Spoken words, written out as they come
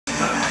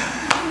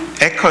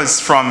echoes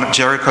from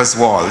Jericho's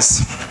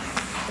walls.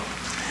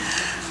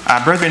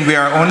 Brethren, we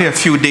are only a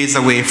few days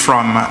away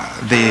from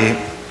the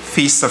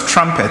Feast of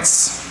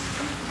Trumpets.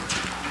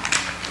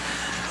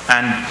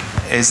 And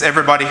is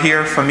everybody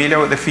here familiar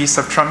with the Feast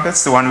of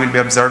Trumpets, the one we'll be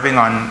observing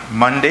on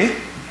Monday?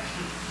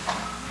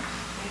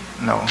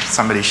 No,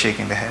 somebody's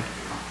shaking the head.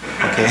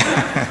 Okay.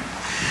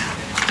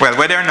 Well,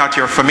 whether or not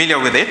you're familiar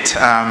with it,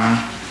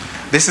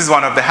 this is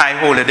one of the high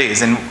holy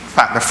days. In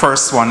fact, the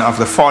first one of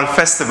the fall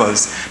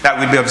festivals that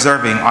we'll be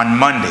observing on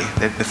Monday,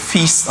 the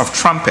Feast of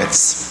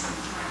Trumpets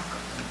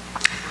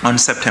on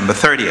September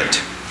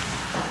 30th.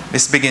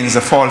 This begins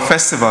the fall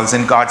festivals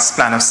in God's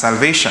plan of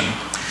salvation.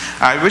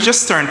 We'll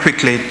just turn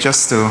quickly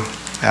just to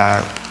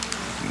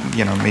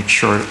make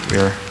sure we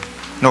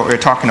know what we're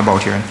talking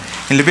about here.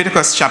 In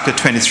Leviticus chapter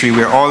 23,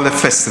 where all the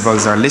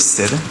festivals are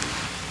listed,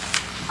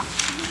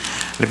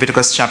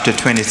 Leviticus chapter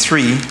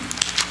 23,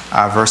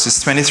 verses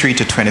 23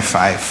 to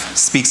 25,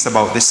 speaks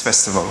about this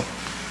festival.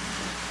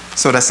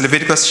 So that's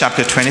Leviticus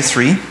chapter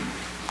 23,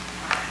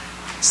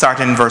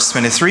 starting in verse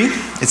 23.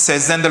 It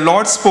says, "Then the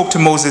Lord spoke to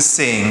Moses,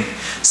 saying,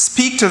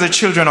 Speak to the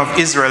children of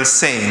Israel,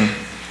 saying,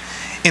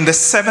 in the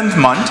 7th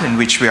month," in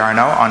which we are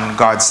now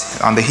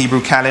on the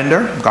Hebrew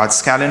calendar,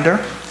 God's calendar,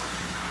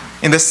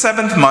 "in the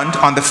 7th month,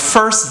 on the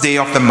first day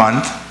of the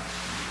month,"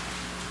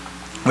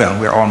 well,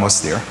 we're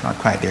almost there, not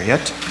quite there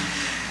yet.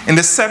 "In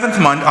the 7th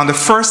month, on the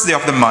first day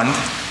of the month,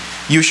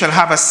 you shall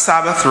have a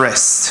Sabbath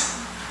rest,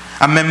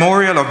 a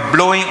memorial of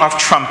blowing of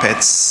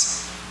trumpets,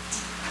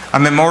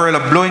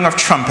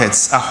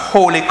 a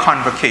holy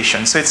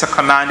convocation." So it's a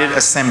commanded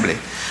assembly,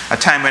 a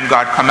time when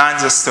God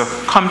commands us to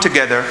come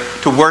together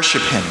to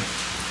worship Him.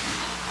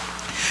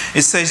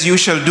 It says, "You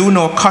shall do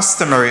no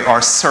customary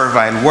or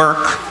servile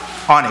work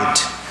on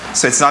it."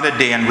 So it's not a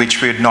day in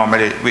which we'd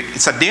normally,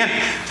 it's a day,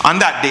 on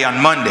that day,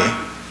 on Monday,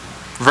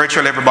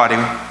 virtually everybody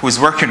who's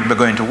working will be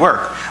going to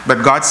work.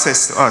 But God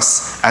says to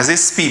us, as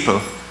His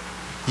people,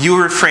 you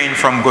refrain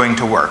from going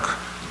to work.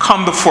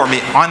 Come before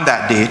me on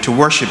that day to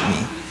worship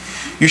me.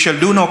 "You shall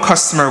do no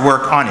customary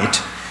work on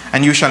it,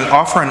 and you shall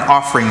offer an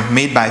offering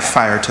made by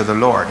fire to the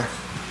Lord."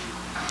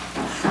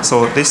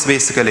 So this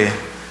basically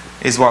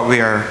is what we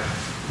are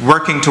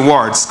working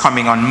towards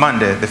coming on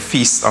Monday, the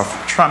Feast of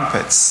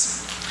Trumpets.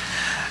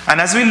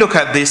 And as we look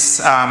at this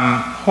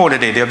holy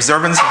day, the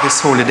observance of this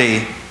holy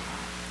day,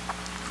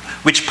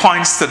 which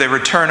points to the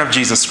return of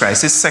Jesus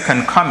Christ, His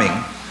second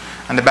coming,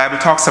 and the Bible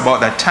talks about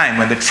that time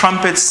when the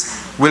trumpets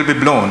will be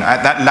blown.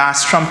 At that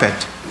last trumpet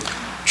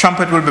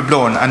will be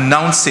blown,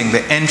 announcing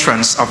the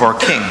entrance of our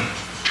King.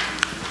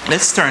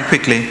 Let's turn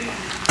quickly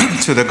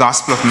to the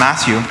Gospel of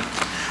Matthew.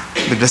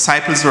 The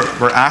disciples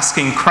were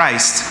asking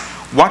Christ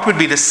what would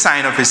be the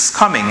sign of His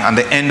coming and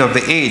the end of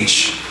the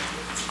age.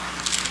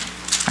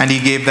 And He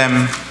gave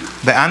them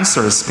the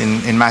answers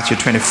in Matthew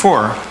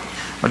 24.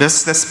 But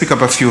let's pick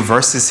up a few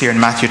verses here in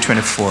Matthew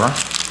 24.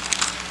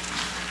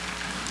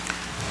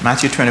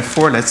 Matthew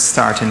 24, let's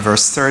start in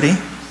verse 30.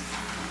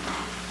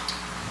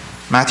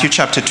 Matthew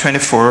chapter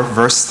 24,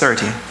 verse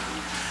 30.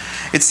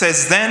 It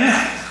says,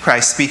 "Then,"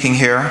 Christ speaking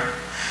here,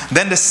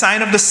 "then the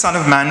sign of the Son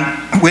of Man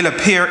will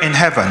appear in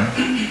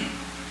heaven,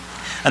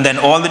 and then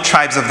all the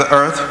tribes of the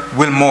earth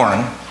will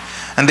mourn,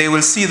 and they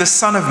will see the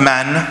Son of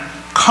Man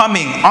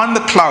coming on the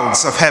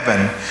clouds of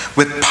heaven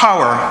with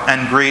power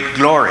and great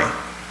glory."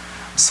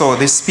 So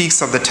this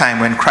speaks of the time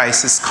when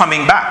Christ is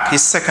coming back,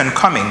 His second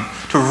coming,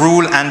 to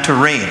rule and to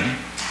reign.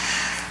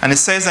 And it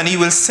says, "And He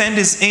will send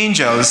His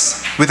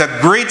angels with a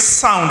great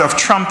sound of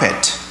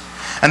trumpet,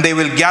 and they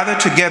will gather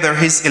together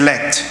His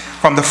elect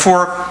from the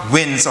four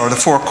winds," or the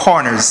four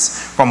corners,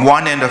 "from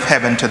one end of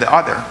heaven to the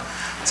other."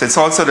 So it's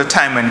also the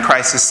time when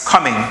Christ is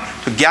coming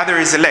to gather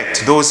His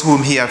elect, those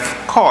whom He has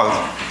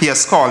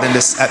called in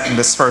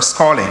this first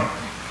calling,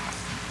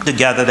 to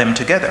gather them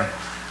together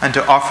and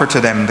to offer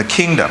to them the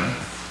kingdom.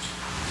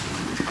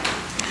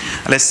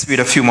 Let's read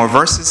a few more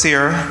verses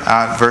here.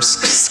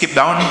 Skip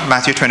down,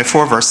 Matthew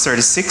 24, verse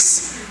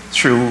 36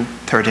 through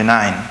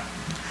 39.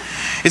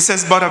 It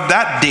says, "But of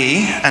that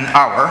day and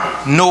hour,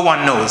 no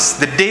one knows."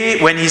 The day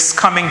when He's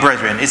coming,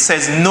 brethren, it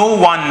says no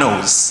one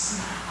knows.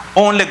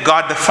 Only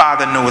God the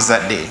Father knows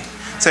that day.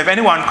 So if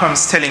anyone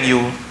comes telling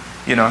you,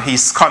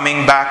 He's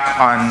coming back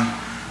on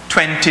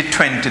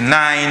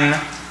 2029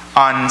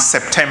 on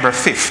September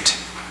 5th,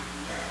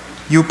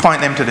 you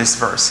point them to this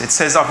verse. It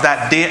says, "Of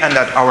that day and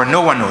that hour, no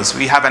one knows."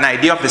 We have an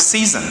idea of the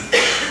season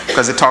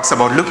because it talks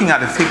about looking at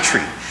the fig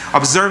tree,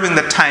 observing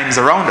the times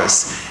around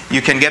us.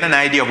 You can get an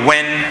idea of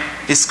when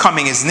His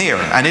coming is near,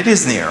 and it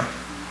is near.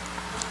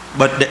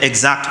 But the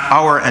exact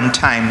hour and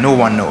time, no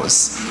one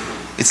knows.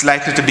 It's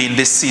likely to be in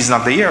this season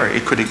of the year.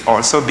 It could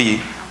also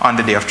be on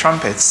the Day of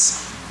Trumpets.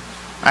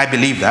 I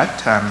believe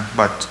that,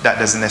 but that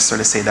doesn't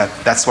necessarily say that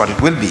that's what it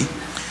will be.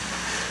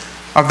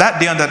 "Of that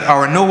day and that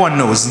hour no one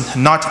knows,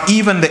 not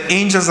even the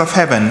angels of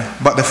heaven,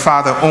 but the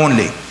Father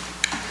only.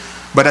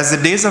 But as the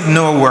days of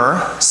Noah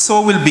were,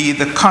 so will be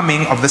the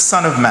coming of the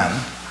Son of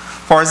Man.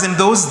 For as in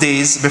those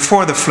days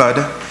before the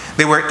flood,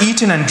 they were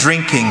eating and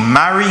drinking,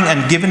 marrying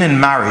and giving in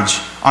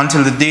marriage,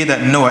 until the day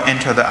that Noah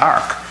entered the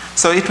ark."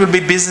 So it will be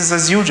business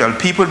as usual.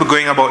 People will be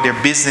going about their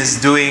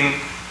business, doing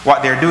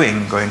what they're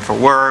doing, going for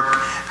work,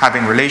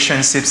 having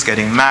relationships,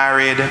 getting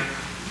married,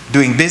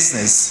 doing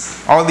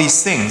business, all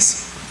these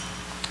things.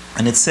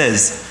 And it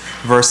says,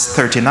 verse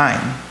 39,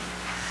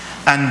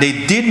 and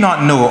they did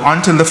not know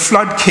until the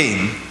flood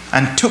came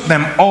and took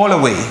them all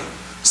away.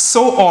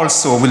 So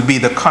also will be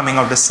the coming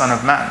of the Son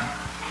of Man.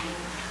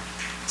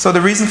 So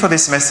the reason for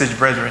this message,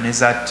 brethren, is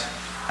that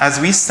as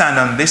we stand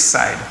on this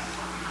side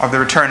of the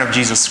return of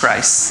Jesus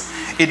Christ,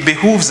 it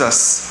behooves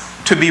us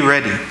to be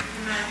ready.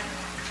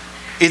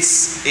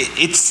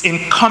 It's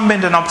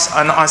incumbent on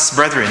us,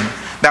 brethren,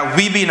 that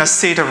we be in a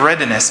state of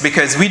readiness,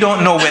 because we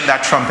don't know when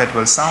that trumpet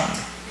will sound.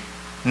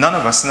 None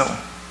of us know.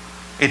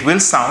 It will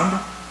sound.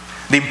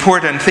 The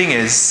important thing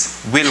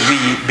is, will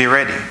we be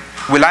ready?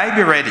 Will I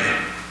be ready?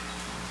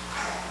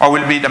 Or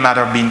will it be the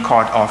matter of being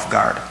caught off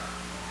guard?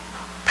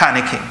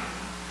 Panicking.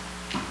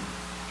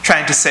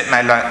 Trying to set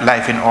my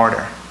life in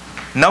order.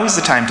 Now is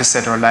the time to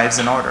set our lives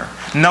in order.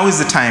 Now is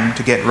the time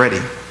to get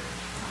ready.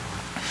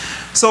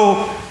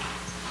 So,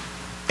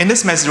 in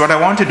this message, what I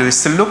want to do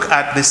is to look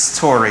at this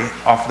story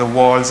of the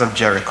walls of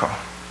Jericho.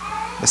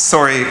 The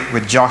story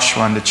with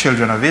Joshua and the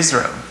children of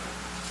Israel,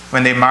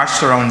 when they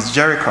marched around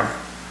Jericho,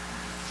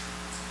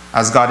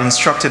 as God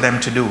instructed them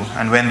to do,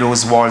 and when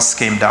those walls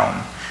came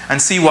down.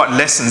 And see what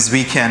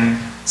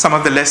some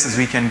of the lessons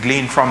we can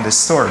glean from this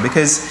story.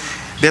 Because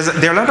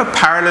there are a lot of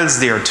parallels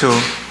there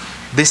to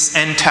this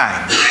end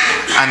time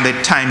and the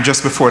time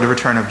just before the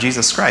return of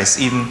Jesus Christ,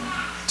 even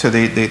to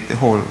the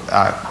whole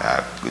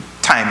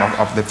time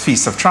of the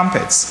Feast of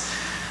Trumpets.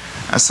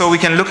 And so we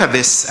can look at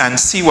this and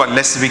see what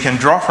lessons we can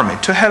draw from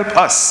it to help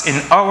us in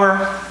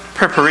our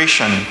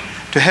preparation,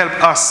 to help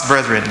us,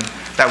 brethren,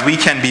 that we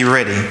can be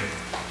ready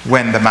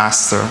when the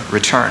Master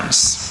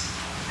returns.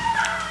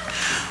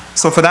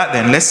 So for that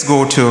then, let's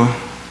go to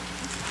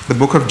the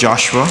book of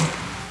Joshua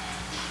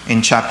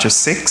in chapter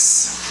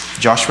 6.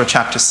 Joshua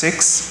chapter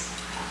 6.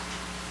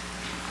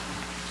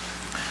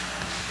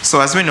 So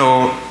as we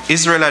know,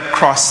 Israel had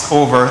crossed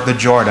over the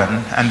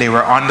Jordan and they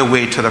were on the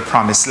way to the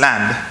promised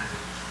land.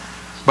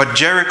 But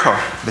Jericho,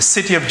 the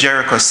city of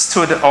Jericho,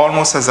 stood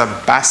almost as a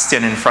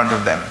bastion in front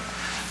of them.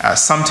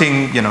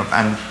 Something,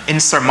 an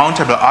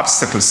insurmountable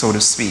obstacle, so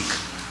to speak.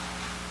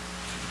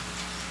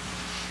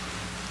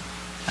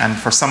 And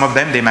for some of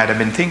them, they might have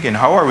been thinking,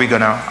 how are we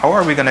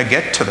gonna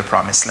get to the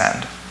promised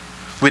land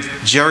with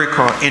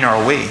Jericho in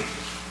our way?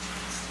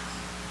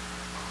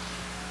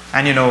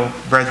 And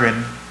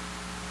brethren,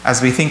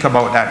 as we think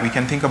about that, we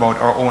can think about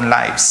our own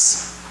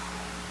lives.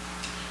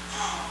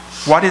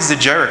 What is the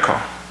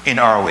Jericho in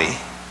our way?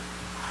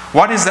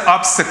 What is the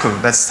obstacle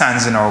that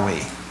stands in our way?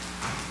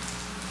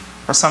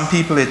 For some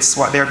people, it's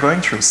what they're going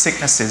through,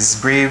 sicknesses,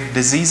 grave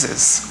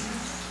diseases.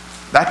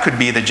 That could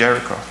be the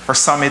Jericho. For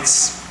some,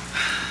 it's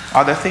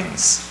other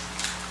things,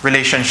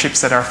 relationships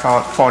that are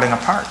falling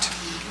apart.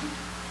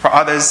 For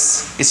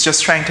others, it's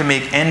just trying to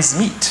make ends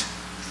meet.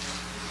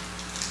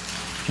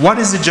 What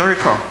is the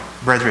Jericho,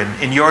 brethren,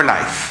 in your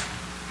life?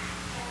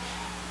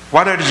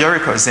 What are the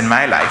Jerichos in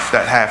my life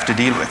that I have to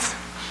deal with?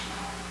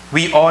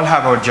 We all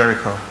have our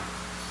Jericho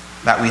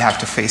that we have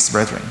to face,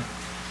 brethren.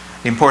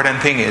 The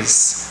important thing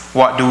is,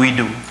 what do we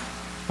do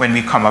when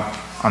we come up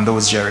on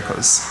those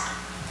Jerichos?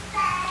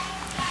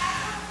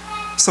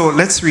 So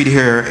let's read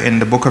here in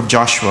the book of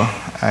Joshua.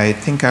 I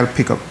think I'll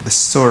pick up the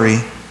story.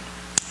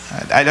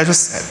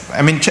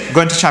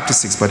 Going to chapter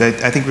 6, but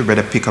I think we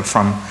better pick up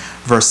from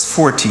verse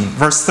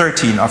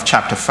 13 of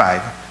chapter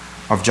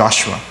 5 of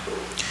Joshua.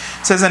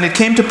 It says, and it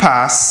came to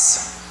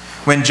pass,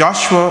 when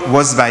Joshua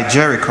was by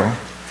Jericho,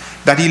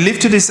 that he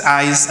lifted his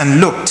eyes and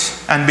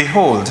looked, and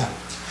behold,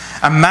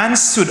 a man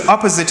stood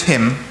opposite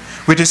him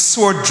with his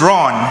sword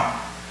drawn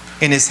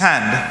in his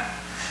hand.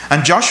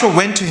 And Joshua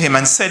went to him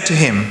and said to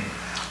him,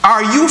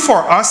 are you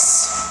for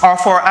us or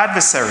for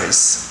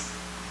adversaries?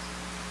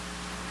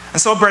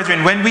 And so,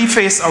 brethren, when we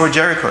face our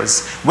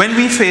Jerichos, when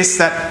we face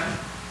that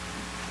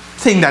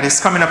thing that is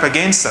coming up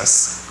against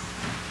us,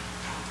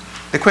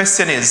 the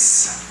question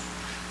is,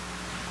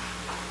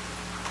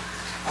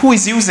 who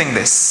is using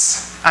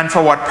this and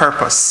for what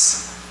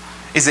purpose?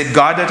 Is it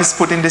God that is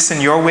putting this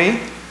in your way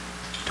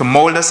to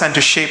mold us and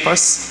to shape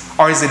us?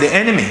 Or is it the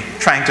enemy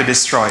trying to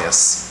destroy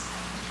us?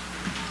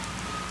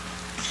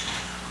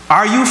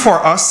 Are you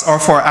for us or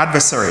for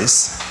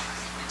adversaries?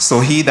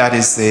 So he, that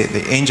is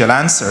the angel,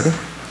 answered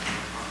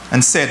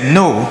and said,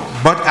 no,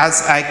 but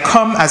as I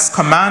come as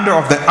commander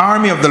of the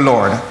army of the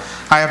Lord,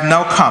 I have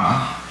now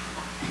come.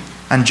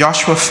 And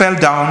Joshua fell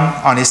down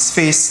on his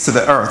face to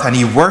the earth, and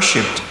he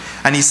worshipped,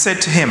 and he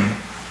said to him,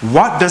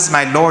 what does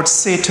my Lord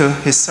say to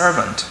his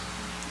servant?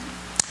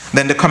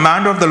 Then the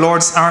commander of the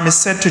Lord's army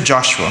said to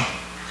Joshua,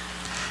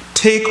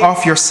 take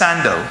off your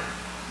sandal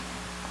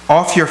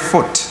off your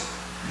foot,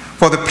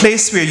 for the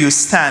place where you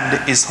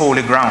stand is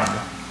holy ground.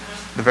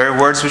 The very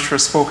words which were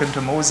spoken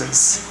to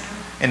Moses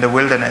in the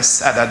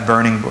wilderness at that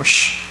burning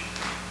bush.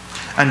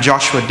 And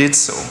Joshua did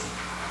so.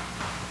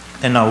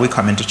 And now we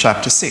come into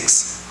chapter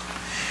 6.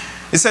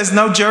 It says,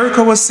 now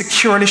Jericho was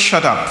securely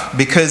shut up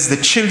because the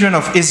children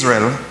of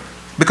Israel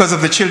because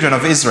of the children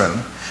of Israel.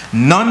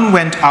 None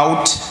went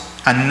out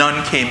and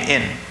none came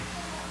in.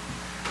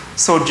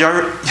 So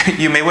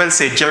you may well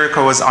say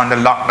Jericho was under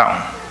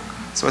lockdown.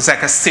 So it's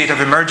like a state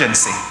of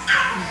emergency.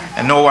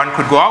 And no one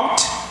could go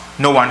out,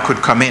 no one could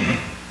come in.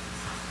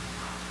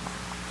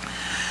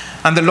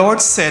 And the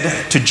Lord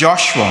said to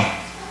Joshua,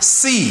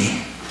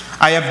 "See,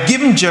 I have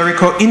given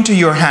Jericho into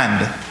your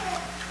hand,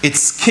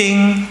 its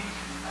king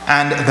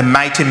and the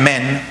mighty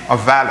men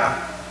of valor."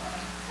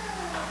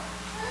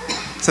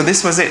 So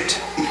this was it.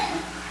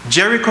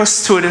 Jericho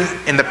stood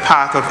in the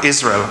path of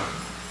Israel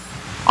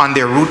on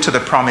their route to the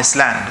promised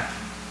land.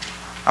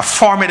 A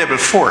formidable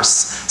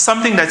force,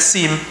 something that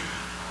seemed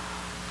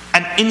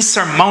an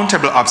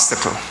insurmountable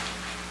obstacle,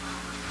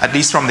 at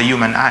least from the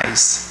human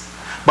eyes.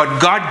 But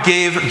God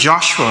gave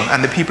Joshua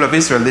and the people of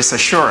Israel this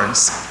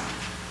assurance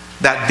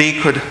that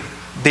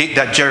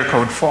that Jericho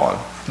would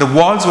fall. The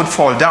walls would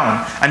fall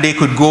down and they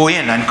could go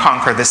in and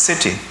conquer the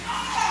city.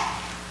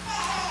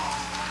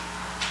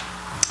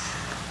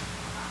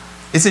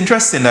 It's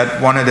interesting that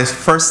one of the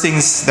first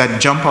things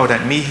that jump out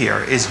at me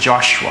here is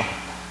Joshua.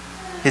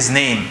 His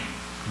name,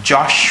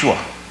 Joshua.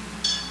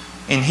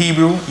 In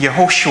Hebrew,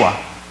 Yehoshua.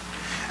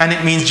 And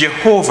it means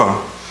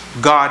Jehovah,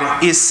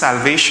 God is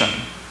salvation.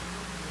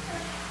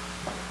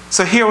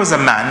 So here was a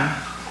man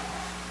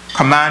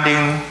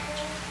commanding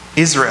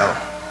Israel,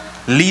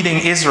 leading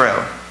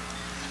Israel,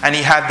 and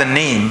he had the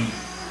name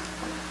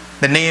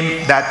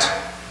that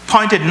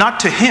pointed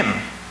not to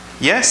him,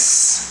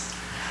 yes,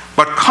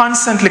 but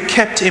constantly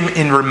kept him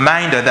in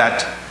reminder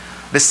that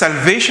the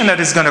salvation that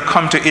is going to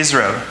come to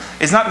Israel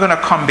is not going to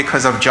come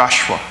because of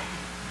Joshua.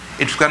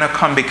 It's going to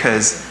come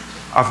because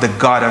of the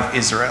God of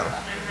Israel.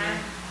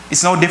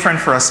 It's no different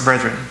for us,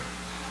 brethren.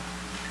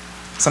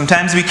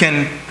 Sometimes we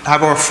can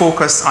have our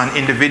focus on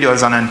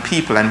individuals and on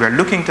people, and we're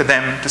looking to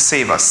them to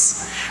save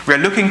us. We're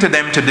looking to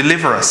them to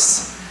deliver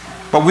us.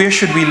 But where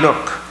should we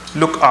look?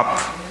 Look up.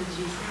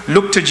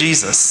 Look to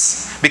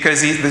Jesus,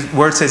 because the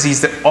word says he's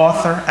the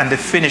author and the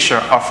finisher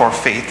of our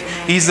faith.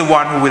 He's the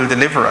one who will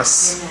deliver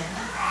us,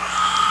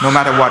 no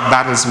matter what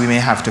battles we may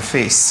have to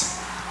face.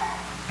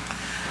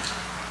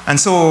 And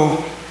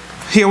so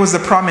here was the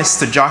promise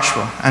to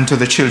Joshua and to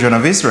the children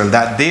of Israel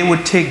that they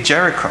would take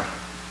Jericho.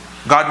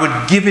 God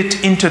would give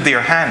it into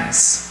their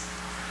hands.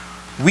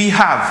 We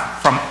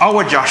have from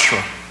our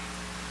Joshua,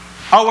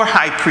 our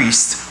high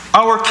priest,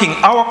 our king,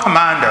 our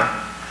commander,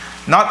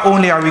 not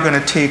only are we going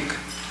to take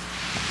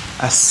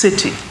a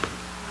city,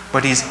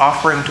 but he's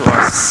offering to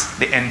us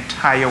the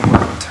entire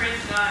world,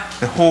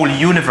 the whole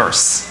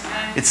universe.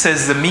 It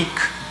says the meek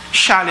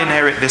shall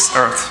inherit this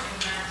earth.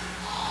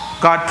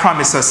 God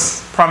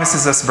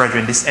promises us,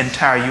 brethren, this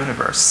entire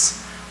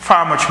universe,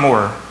 far much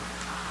more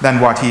than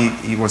what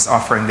he was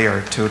offering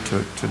there to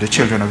the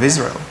children of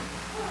Israel.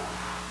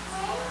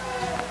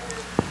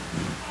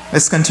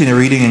 Let's continue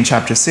reading in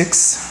chapter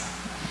 6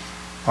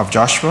 of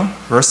Joshua,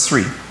 verse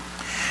 3.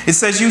 It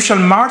says, "You shall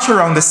march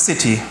around the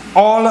city,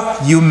 all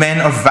you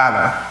men of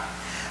valor,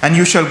 and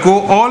you shall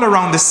go all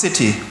around the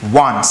city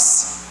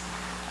once,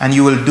 and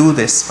you will do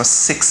this for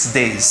 6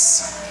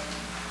 days.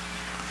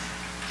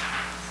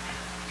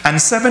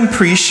 And 7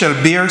 priests shall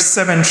bear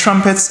 7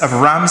 trumpets of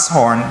ram's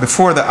horn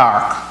before the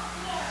ark.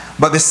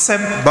 But the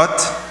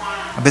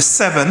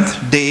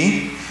seventh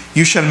day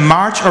you shall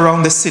march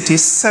around the city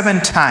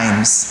 7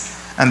 times,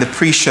 and the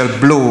priest shall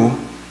blow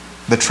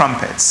the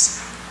trumpets."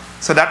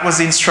 So that was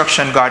the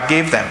instruction God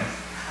gave them.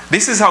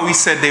 This is how he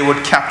said they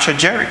would capture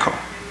Jericho.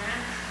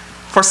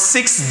 For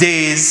 6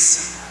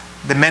 days,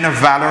 the men of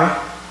valor,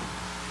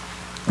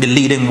 the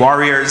leading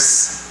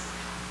warriors,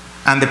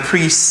 and the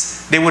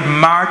priests, they would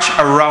march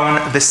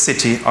around the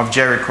city of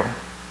Jericho.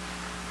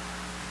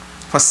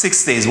 For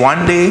 6 days.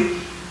 One day,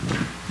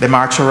 they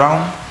march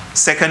around.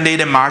 Second day,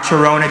 they march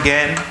around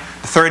again.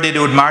 The third day, they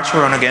would march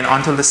around again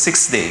until the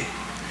 6th day.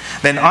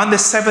 Then on the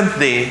 7th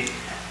day,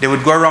 they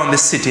would go around the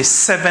city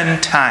 7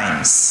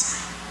 times.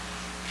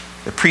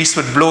 The priest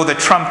would blow the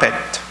trumpet,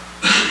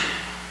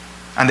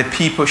 and the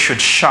people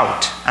should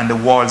shout, and the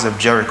walls of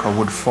Jericho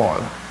would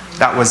fall.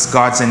 That was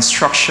God's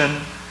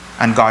instruction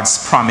and God's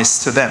promise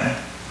to them.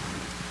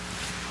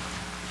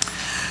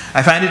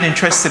 I find it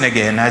interesting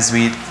again as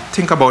we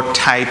think about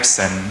types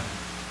and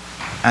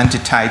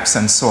antitypes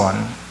and so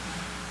on.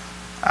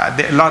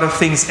 A lot of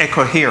things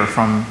echo here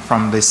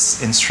from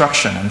this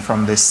instruction and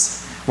from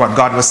this, what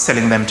God was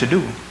telling them to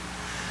do.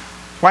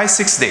 Why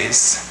 6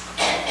 days?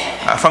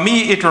 For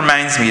me, it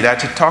reminds me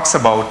that it talks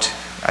about,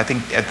 I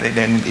think,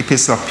 in the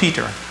Epistle of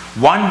Peter,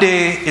 1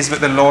 day is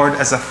with the Lord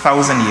as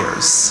 1,000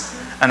 years,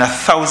 and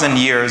 1,000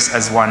 years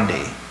as 1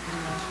 day.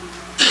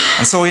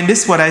 And so in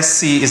this, what I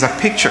see is a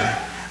picture.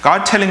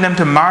 God telling them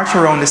to march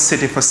around the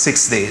city for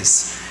 6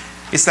 days.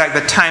 It's like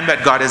the time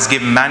that God has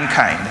given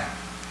mankind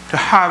to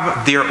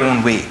have their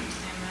own way,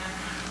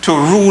 to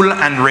rule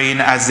and reign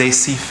as they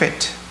see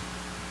fit,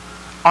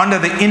 under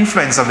the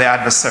influence of the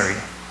adversary.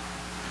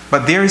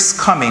 But there is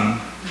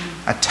coming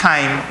a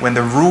time when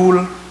the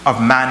rule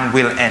of man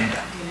will end.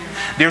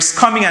 There's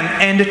coming an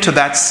end to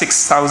that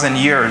 6,000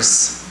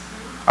 years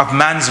of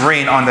man's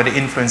reign under the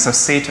influence of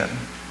Satan.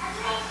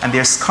 And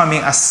there's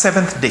coming a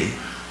seventh day,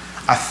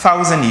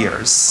 1,000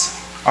 years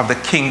of the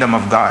kingdom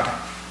of God.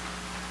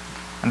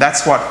 And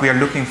that's what we are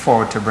looking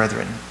forward to,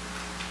 brethren.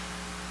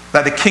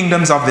 That the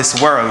kingdoms of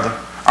this world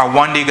are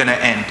one day going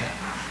to end.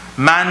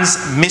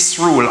 Man's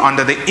misrule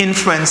under the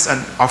influence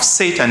of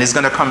Satan is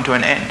going to come to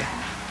an end.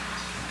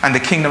 And the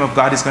kingdom of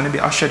God is going to be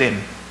ushered in.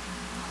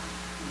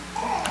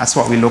 That's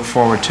what we look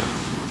forward to.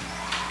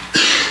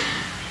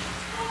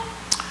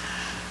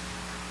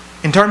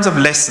 In terms of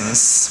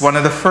lessons, one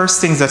of the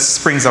first things that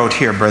springs out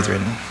here,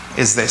 brethren,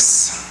 is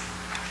this.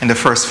 In the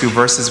first few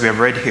verses we have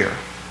read here,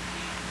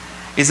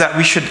 is that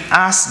we should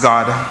ask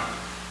God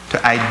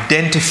to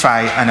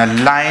identify and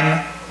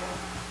align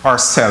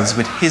ourselves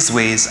with His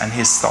ways and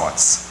His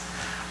thoughts.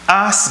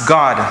 Ask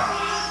God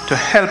to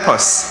help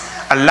us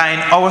align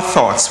our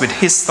thoughts with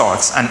His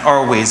thoughts and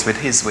our ways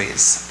with His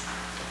ways.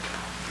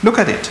 Look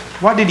at it.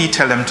 What did He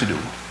tell them to do?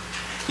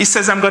 He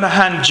says, I'm going to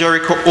hand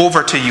Jericho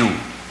over to you.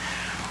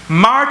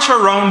 March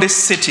around this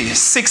city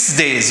 6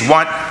 days,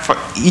 one for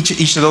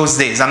each of those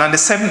days. And on the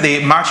seventh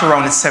day, march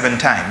around it 7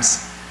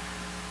 times.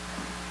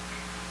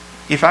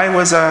 If I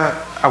was a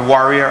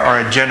warrior or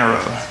a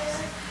general,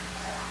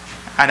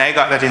 and I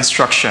got that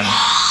instruction,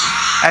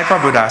 I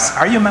probably would ask,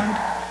 are you mad?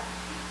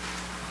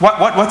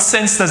 What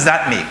sense does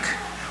that make?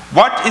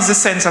 What is the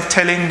sense of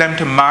telling them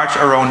to march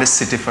around the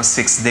city for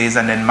 6 days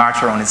and then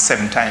march around it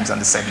 7 times on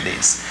the 7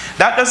 days?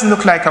 That doesn't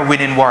look like a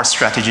winning war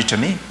strategy to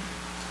me.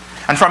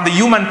 And from the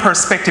human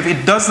perspective,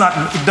 it does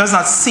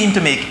not seem to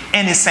make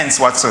any sense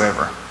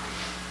whatsoever.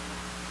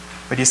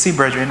 But you see,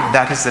 brethren,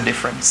 that is the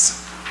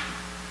difference.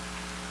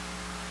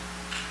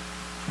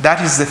 That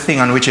is the thing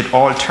on which it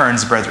all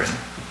turns, brethren.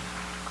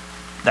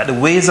 That the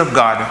ways of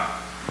God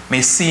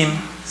may seem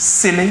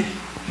silly,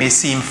 may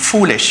seem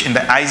foolish in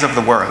the eyes of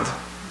the world,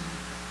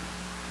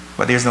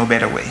 but there's no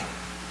better way.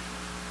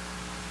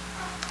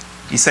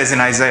 He says in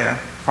Isaiah,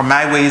 for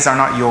my ways are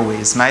not your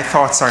ways, my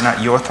thoughts are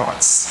not your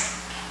thoughts.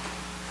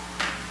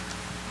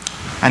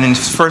 And in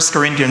 1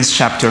 Corinthians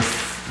chapter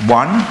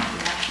 1,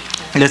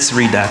 let's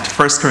read that.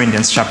 1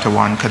 Corinthians chapter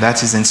 1, because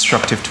that is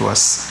instructive to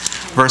us.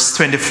 Verse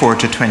 24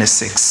 to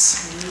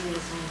 26.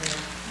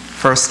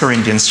 1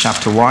 Corinthians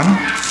chapter 1.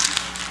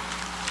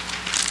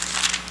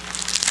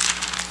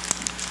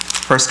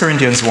 1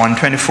 Corinthians 1,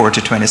 24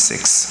 to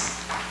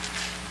 26.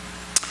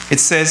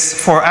 It says,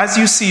 for as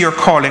you see your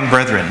calling,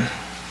 brethren,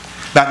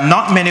 that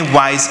not many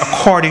wise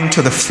according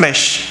to the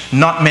flesh,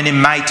 not many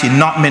mighty,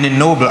 not many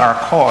noble are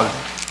called.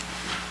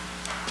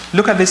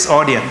 Look at this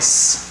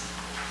audience.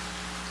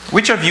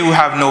 Which of you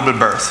have noble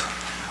birth?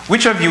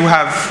 Which of you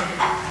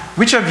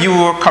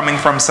are coming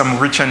from some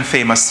rich and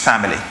famous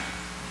family?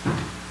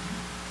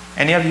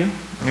 Any of you?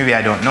 Maybe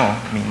I don't know.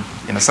 I mean,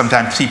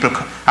 sometimes people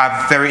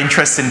have very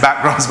interesting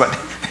backgrounds, but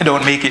they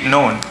don't make it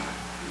known.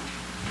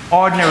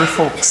 Ordinary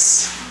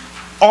folks.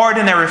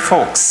 Ordinary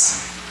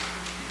folks.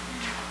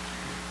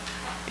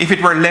 If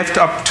it were left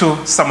up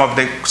to some of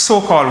the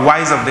so-called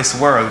wise of this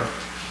world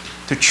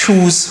to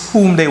choose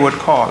whom they would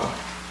call,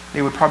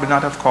 they would probably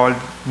not have called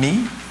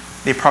me.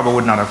 They probably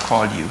would not have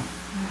called you.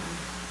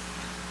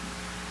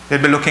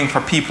 They'd be looking for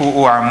people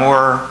who are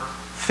more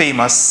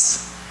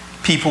famous,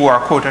 people who are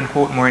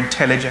quote-unquote more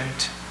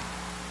intelligent,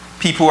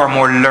 people who are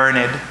more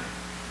learned,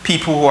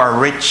 people who are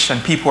rich,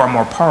 and people who are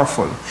more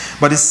powerful.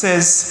 But it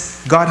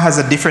says God has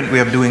a different way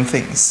of doing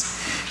things.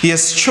 He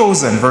has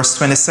chosen, verse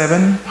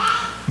 27,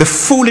 the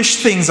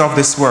foolish things of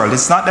this world.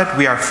 It's not that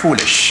we are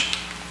foolish,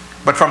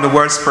 but from the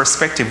world's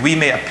perspective, we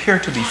may appear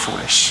to be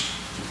foolish.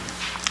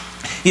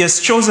 He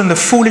has chosen the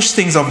foolish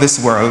things of this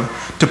world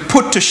to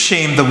put to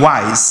shame the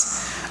wise.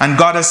 And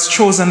God has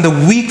chosen the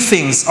weak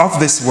things of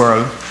this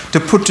world to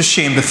put to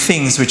shame the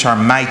things which are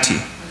mighty.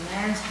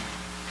 Amen.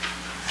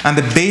 And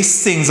the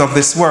base things of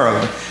this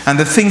world and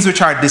the things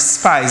which are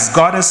despised,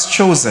 God has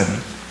chosen,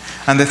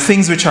 and the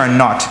things which are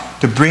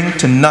not, to bring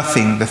to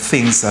nothing the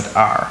things that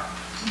are.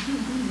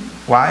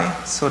 Why?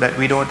 So that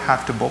we don't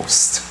have to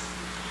boast.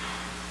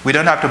 We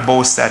don't have to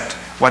boast that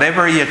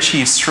whatever He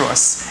achieves through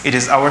us, it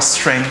is our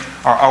strength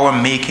or our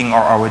making or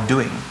our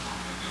doing.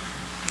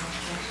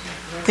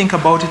 Think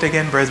about it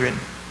again, brethren.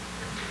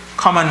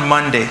 Come on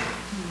Monday.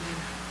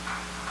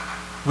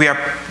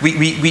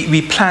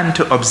 We plan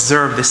to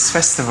observe this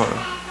festival,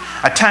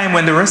 a time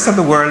when the rest of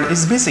the world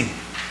is busy.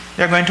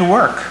 They're going to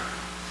work.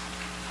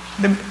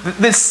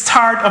 The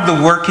start of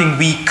the working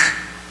week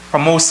for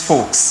most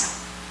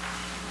folks.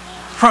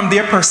 From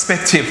their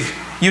perspective,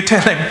 you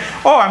tell them,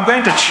 oh, I'm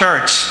going to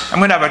church. I'm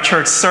going to have a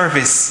church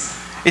service.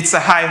 It's a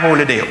high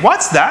holy day.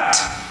 What's that?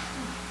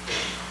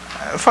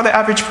 For the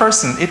average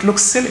person, it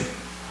looks silly.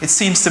 It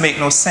seems to make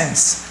no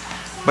sense.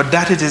 But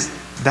that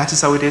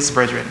is how it is,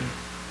 brethren.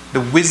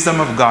 The wisdom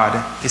of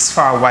God is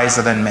far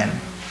wiser than men.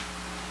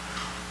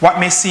 What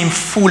may seem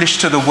foolish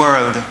to the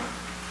world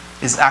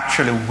is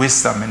actually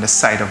wisdom in the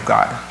sight of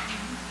God.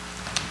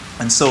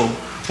 And so,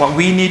 what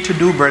we need to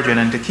do, brethren,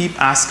 and to keep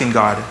asking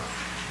God,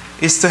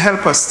 is to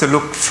help us to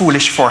look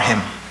foolish for Him.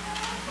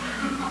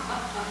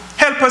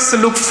 Help us to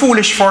look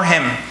foolish for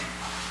Him.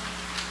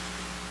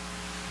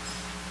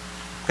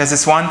 Because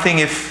it's one thing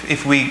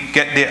if we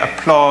get the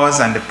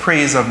applause and the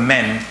praise of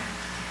men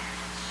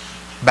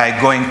by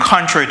going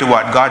contrary to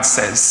what God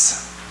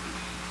says,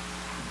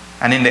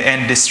 and in the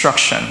end,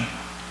 destruction.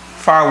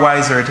 Far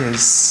wiser it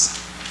is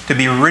to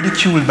be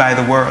ridiculed by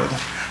the world.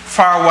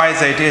 Far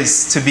wiser it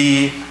is to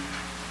be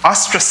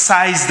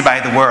ostracized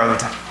by the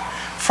world.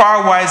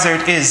 Far wiser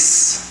it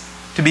is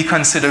to be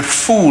considered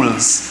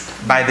fools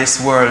by this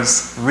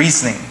world's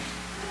reasoning.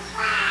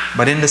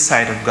 But in the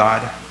sight of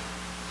God,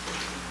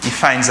 He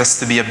finds us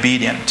to be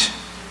obedient.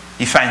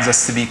 He finds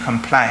us to be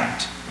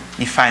compliant.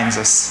 He finds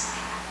us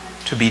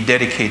to be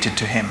dedicated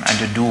to Him and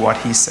to do what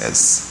He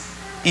says,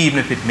 even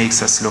if it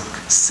makes us look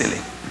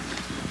silly.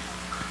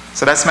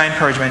 So that's my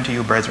encouragement to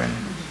you, brethren.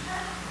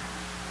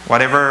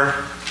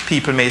 Whatever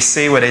people may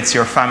say, whether it's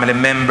your family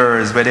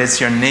members, whether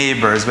it's your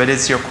neighbors, whether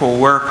it's your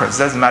co-workers,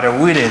 doesn't matter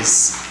who it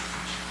is.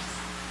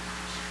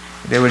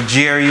 They will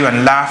jeer you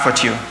and laugh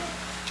at you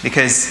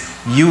because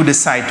you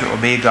decide to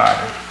obey God.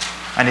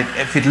 And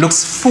if it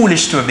looks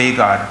foolish to obey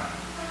God,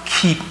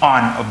 keep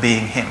on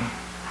obeying Him,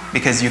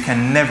 because you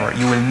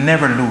will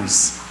never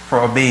lose for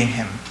obeying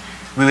Him.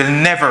 We will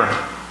never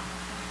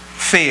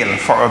fail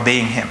for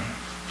obeying Him.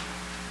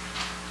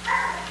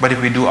 But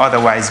if we do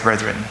otherwise,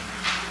 brethren,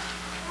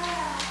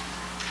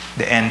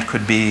 the end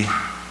could be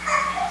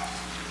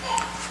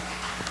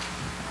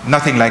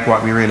nothing like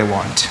what we really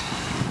want.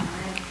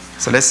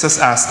 So let's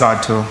just ask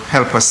God to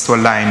help us to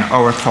align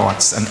our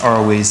thoughts and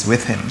our ways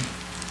with Him.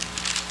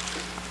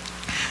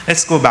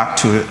 Let's go back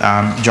to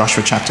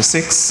Joshua chapter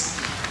 6.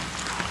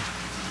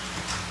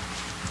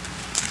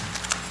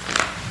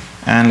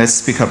 And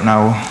let's pick up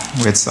now.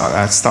 Let's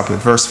stop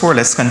with verse 4.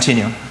 Let's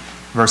continue.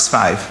 Verse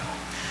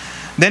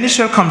 5. Then it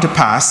shall come to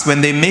pass, when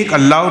they make a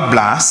loud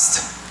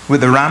blast with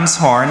the ram's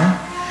horn,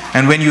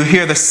 and when you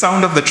hear the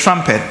sound of the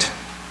trumpet,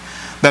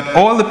 that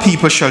all the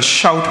people shall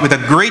shout with a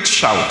great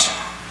shout.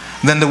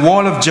 Then the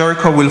wall of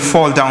Jericho will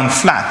fall down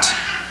flat,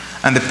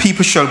 and the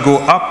people shall go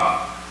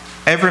up,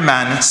 every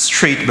man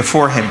straight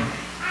before him.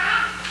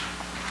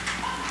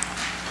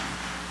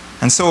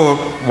 And so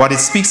what it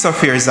speaks of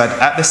here is that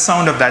at the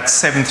sound of that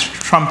seventh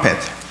trumpet,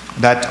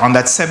 that on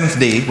that seventh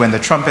day when the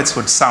trumpets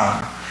would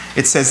sound,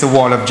 it says the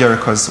wall of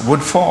Jericho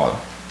would fall.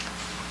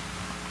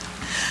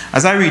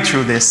 As I read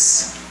through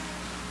this,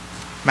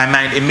 my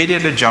mind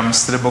immediately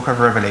jumps to the book of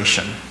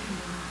Revelation,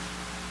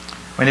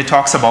 when it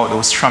talks about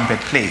those trumpet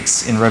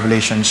plagues in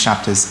Revelation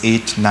chapters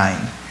 8,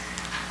 9.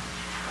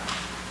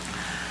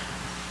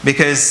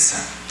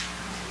 Because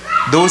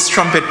those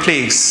trumpet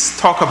plagues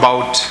talk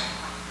about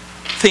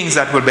things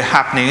that will be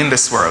happening in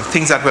this world,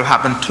 things that will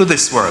happen to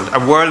this world, a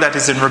world that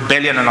is in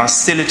rebellion and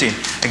hostility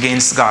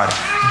against God,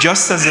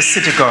 just as the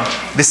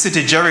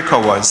city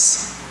Jericho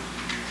was.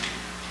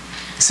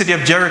 The city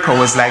of Jericho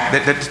was like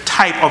the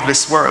type of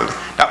this world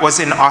that was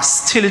in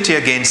hostility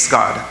against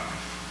God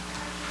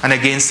and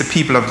against the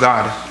people of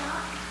God,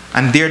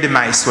 and their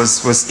demise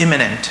was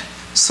imminent.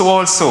 So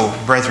also,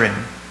 brethren,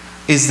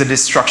 is the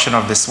destruction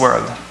of this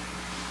world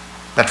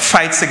that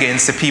fights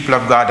against the people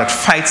of God, that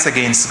fights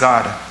against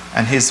God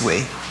and His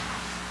way.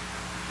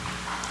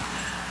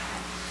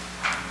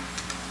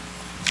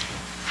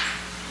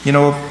 You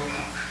know,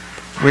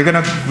 we're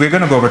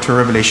gonna go over to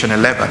Revelation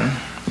 11,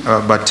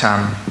 but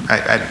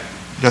I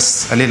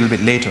just a little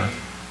bit later.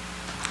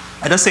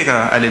 I just take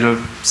a little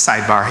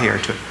sidebar here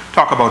to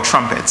talk about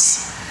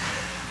trumpets.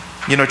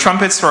 You know,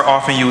 trumpets were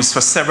often used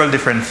for several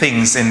different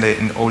things in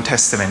the Old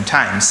Testament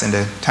times, in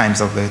the times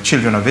of the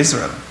children of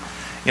Israel.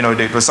 You know,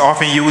 it was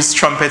often used,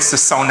 trumpets, to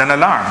sound an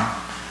alarm.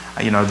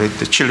 You know,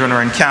 the children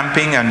are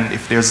encamping, and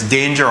if there's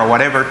danger or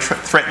whatever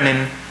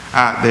threatening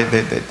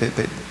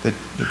the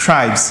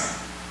tribes,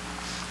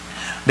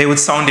 they would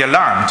sound the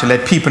alarm to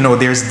let people know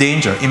there's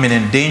danger,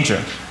 imminent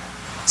danger.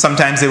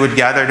 Sometimes they would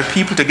gather the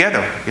people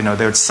together. You know,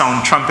 they would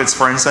sound trumpets,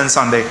 for instance,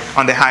 on the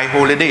high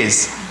holy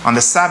days, on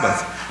the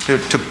Sabbath, to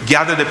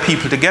gather the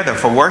people together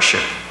for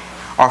worship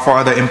or for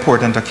other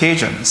important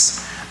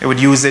occasions. They would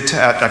use it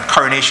at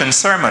coronation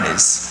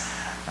ceremonies,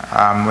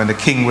 when the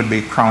king would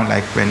be crowned,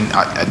 like when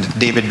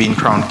David being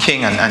crowned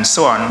king, and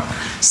so on,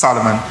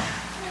 Solomon.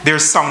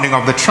 There's sounding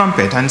of the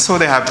trumpet, and so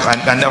they have,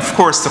 and of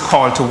course the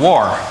call to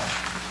war.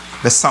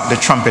 The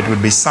trumpet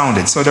would be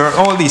sounded. So there are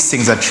all these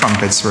things that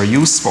trumpets were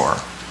used for.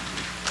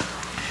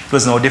 It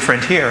was no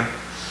different here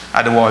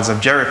at the walls of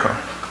Jericho.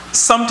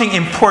 Something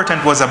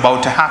important was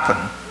about to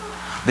happen.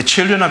 The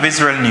children of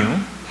Israel knew,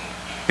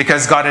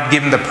 because God had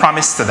given the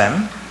promise to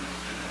them,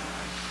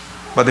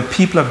 but the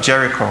people of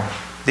Jericho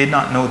did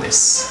not know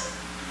this.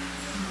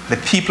 The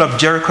people of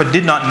Jericho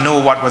did not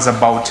know what was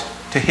about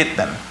to hit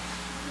them.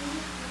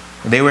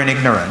 They were in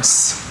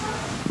ignorance.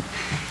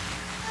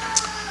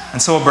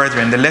 And so,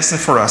 brethren, the lesson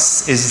for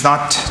us is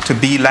not to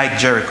be like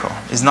Jericho,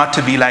 is not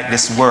to be like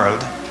this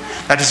world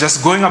that is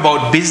just going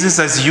about business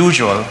as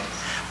usual,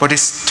 but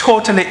is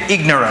totally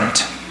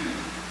ignorant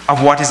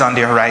of what is on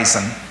the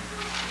horizon,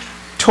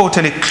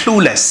 totally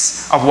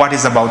clueless of what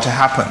is about to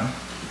happen.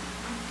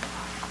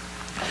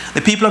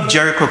 The people of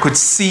Jericho could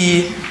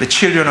see the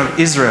children of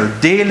Israel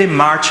daily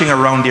marching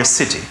around their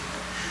city.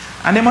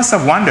 And they must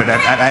have wondered,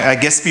 I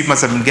guess people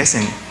must have been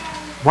guessing,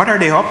 what are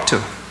they up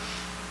to?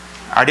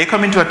 Are they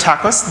coming to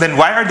attack us? Then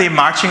why are they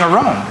marching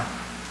around?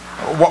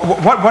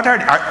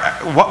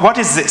 What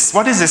is this?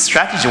 What is this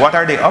strategy? What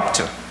are they up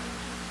to?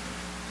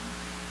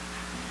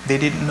 They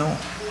didn't know.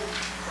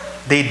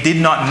 They did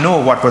not know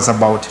what was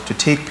about to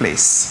take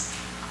place.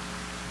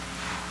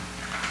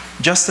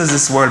 Just as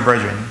this world,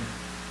 brethren,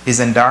 is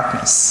in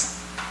darkness.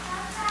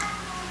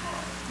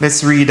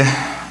 Let's read,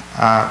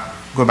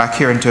 go back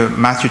here into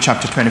Matthew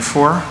chapter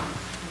 24.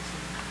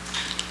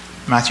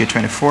 Matthew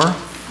 24.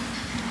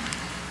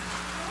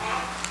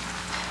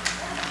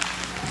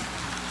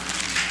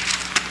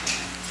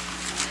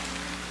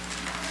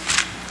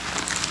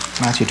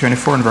 Matthew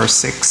 24 and verse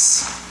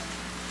 6.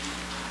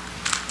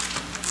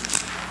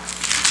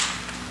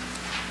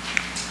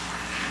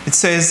 It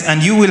says,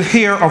 "And you will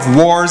hear of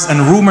wars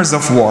and rumors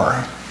of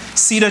war.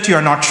 See that you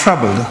are not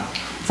troubled,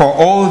 for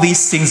all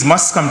these things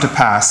must come to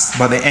pass,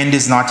 but the end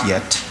is not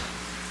yet."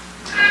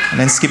 And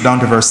then skip down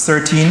to verse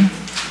 13.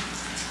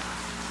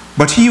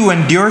 "But he who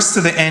endures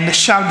to the end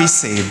shall be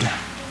saved.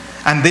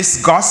 And this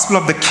gospel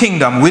of the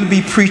kingdom will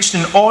be preached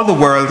in all the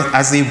world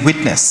as a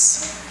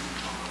witness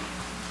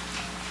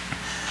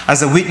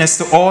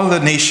to all the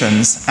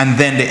nations, and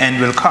then the end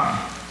will come."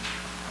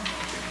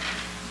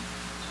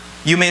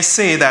 You may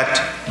say that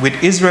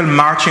with Israel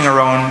marching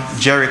around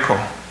Jericho,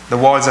 the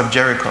walls of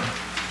Jericho,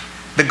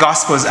 the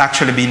gospel is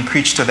actually being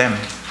preached to them,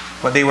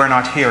 but they were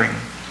not hearing.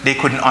 They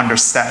couldn't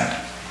understand.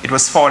 It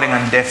was falling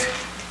on deaf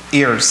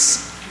ears.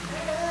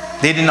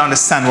 They didn't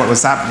understand what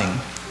was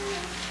happening.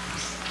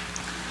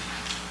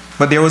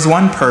 But there was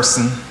one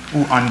person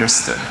who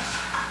understood,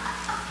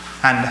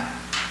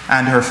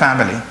 and her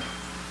family.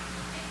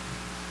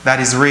 That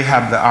is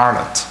Rahab the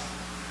harlot.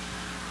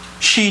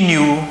 She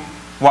knew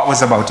what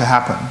was about to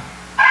happen.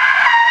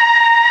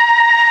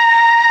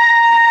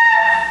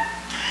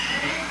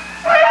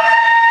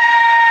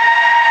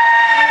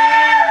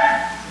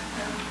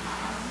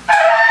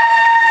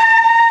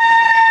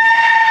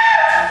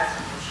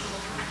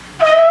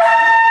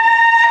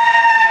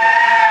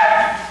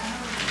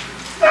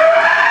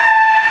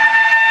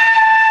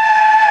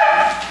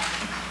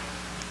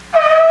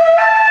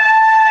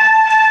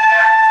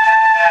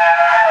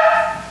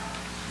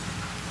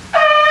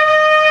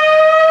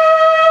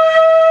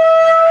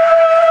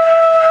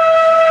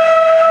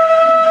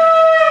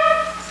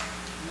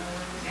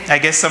 I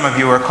guess some of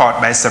you were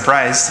caught by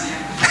surprise.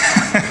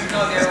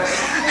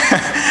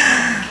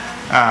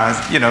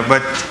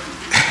 But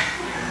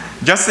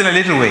just in a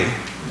little way.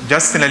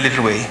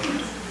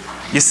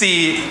 You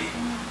see,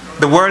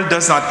 the world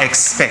does not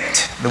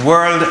expect.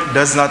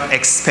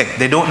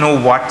 They don't know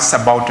what's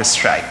about to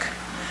strike.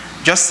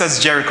 Just as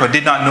Jericho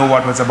did not know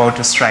what was about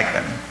to strike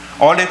them.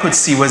 All they could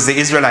see was the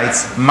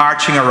Israelites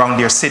marching around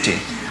their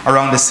city,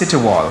 around the city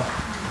wall.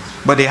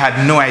 But they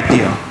had no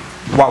idea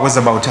what was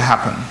about to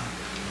happen.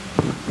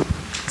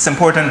 It's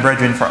important,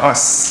 brethren, for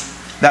us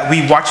that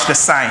we watch the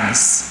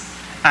signs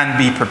and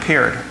be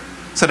prepared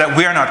so that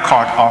we are not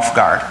caught off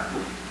guard.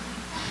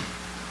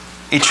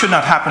 It should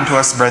not happen to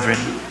us, brethren.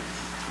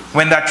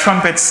 When that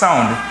trumpet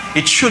sound,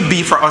 it should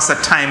be for us a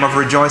time of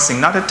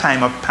rejoicing, not a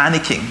time of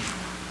panicking,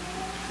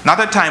 not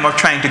a time of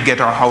trying to get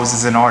our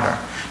houses in order,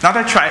 not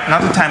a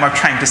time of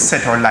trying to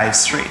set our lives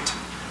straight.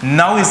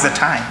 Now is the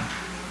time.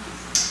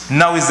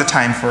 Now is the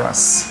time for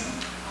us.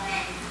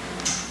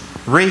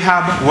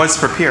 Rahab was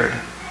prepared.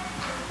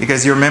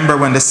 Because you remember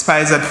when the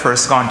spies had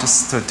first gone to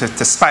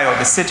spy out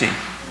the city,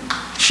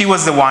 she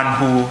was the one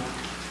who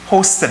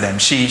hosted them.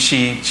 She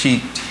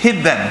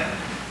hid them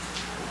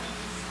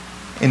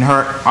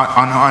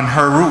on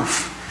her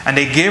roof. And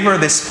they gave her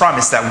this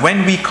promise that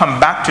when we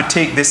come back to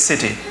take this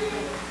city,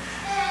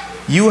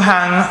 you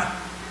hang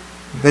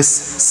this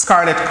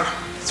scarlet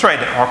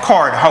thread or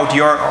cord out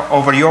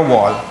over your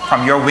wall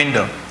from your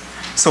window.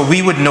 So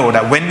we would know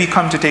that when we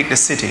come to take the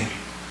city,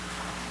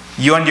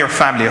 you and your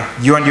family,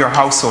 you and your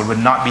household would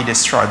not be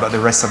destroyed, but the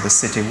rest of the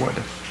city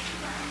would.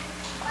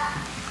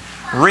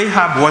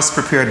 Rahab was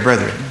prepared,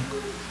 brethren,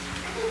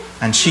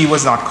 and she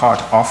was not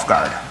caught off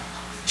guard.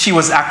 She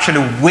was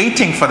actually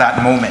waiting for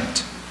that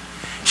moment.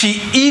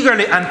 She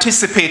eagerly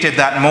anticipated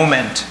that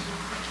moment.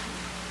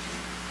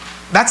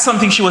 That's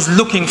something she was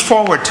looking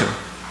forward to.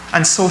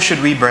 And so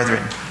should we,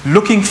 brethren,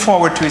 looking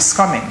forward to his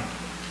coming.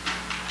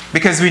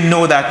 Because we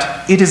know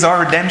that it is our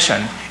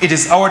redemption. It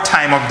is our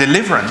time of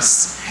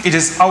deliverance. It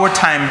is our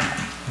time,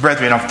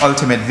 brethren, of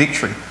ultimate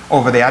victory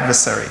over the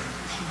adversary.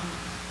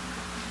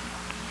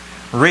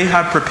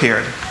 Rahab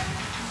prepared.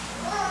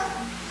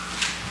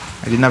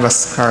 I didn't have a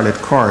scarlet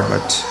cord,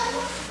 but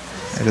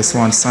I just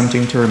want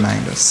something to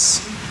remind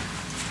us.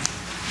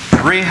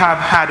 Rahab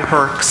had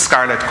her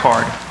scarlet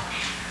cord,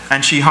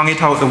 and she hung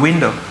it out the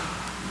window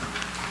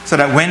so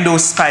that when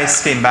those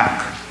spies came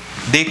back,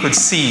 they could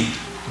see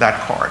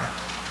that cord.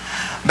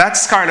 That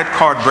scarlet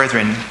cord,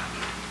 brethren,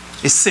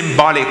 is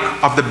symbolic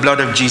of the blood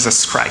of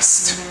Jesus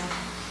Christ.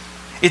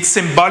 It's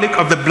symbolic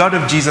of the blood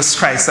of Jesus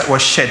Christ that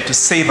was shed to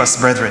save us,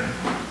 brethren.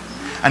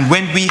 And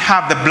when we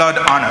have the blood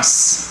on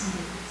us,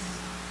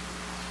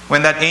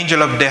 when that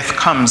angel of death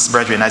comes,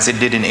 brethren, as it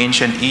did in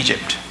ancient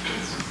Egypt,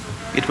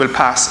 it will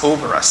pass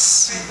over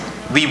us.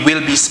 We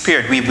will be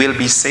spared. We will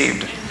be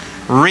saved.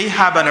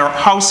 Rahab and her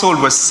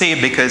household was saved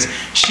because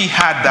she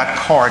had that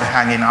cord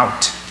hanging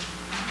out.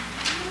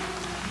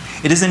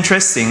 It is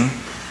interesting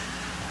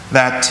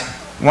that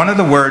one of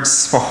the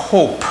words for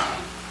hope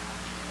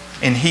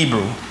in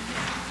Hebrew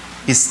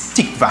is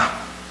tikva.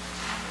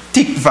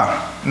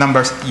 Tikva,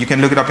 number, you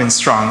can look it up in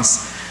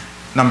Strong's,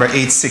 number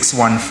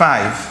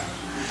 8615.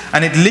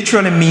 And it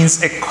literally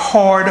means a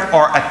cord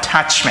or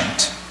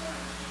attachment.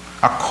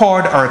 A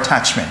cord or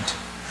attachment.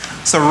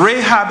 So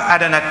Rahab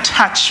had an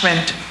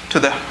attachment to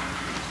the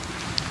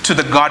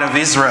God of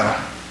Israel.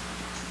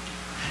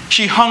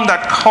 She hung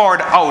that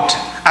cord out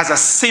as a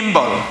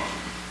symbol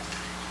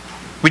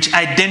which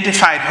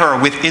identified her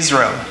with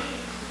Israel.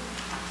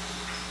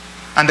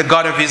 And the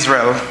God of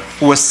Israel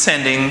who was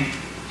sending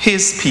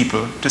his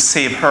people to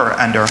save her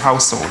and her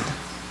household.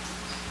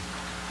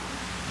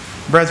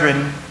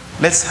 Brethren,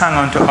 let's hang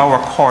on to our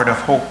cord of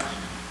hope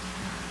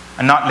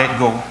and not let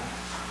go.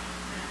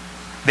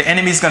 The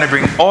enemy is going to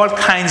bring all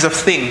kinds of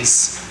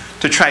things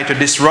to try to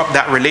disrupt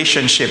that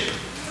relationship.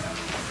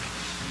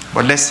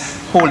 But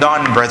let's hold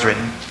on, brethren.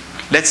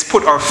 Let's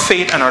put our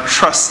faith and our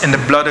trust in the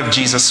blood of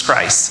Jesus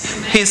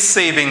Christ, his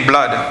saving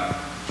blood.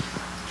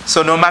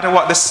 So no matter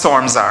what the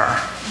storms are,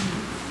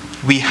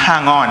 we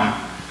hang on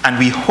and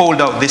we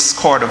hold out this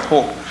cord of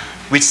hope,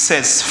 which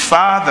says,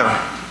 Father,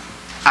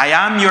 I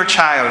am your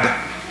child.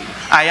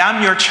 I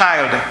am your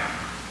child.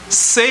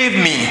 Save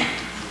me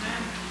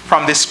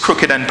from this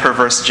crooked and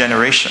perverse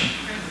generation.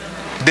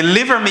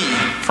 Deliver me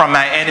from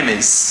my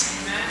enemies.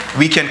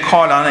 We can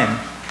call on him,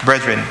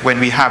 brethren, when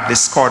we have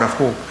this cord of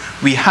hope.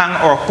 We hang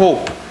our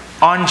hope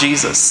on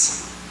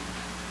Jesus.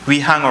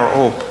 We hang our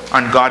hope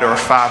on God our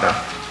Father,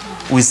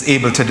 who is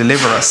able to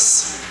deliver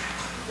us.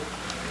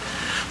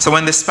 So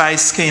when the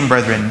spies came,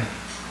 brethren,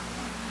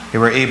 they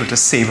were able to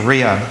save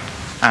Rahab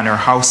and her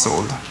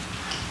household.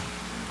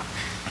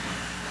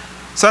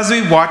 So as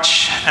we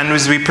watch and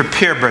as we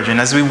prepare, brethren,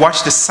 as we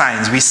watch the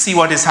signs, we see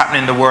what is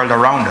happening in the world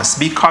around us.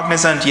 Be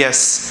cognizant,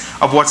 yes,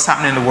 of what's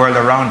happening in the world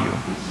around you.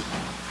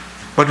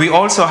 But we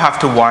also have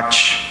to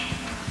watch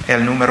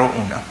el número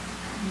uno.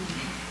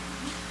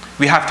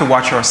 We have to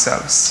watch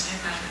ourselves.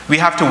 We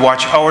have to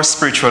watch our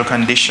spiritual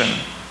condition.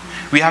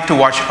 We have to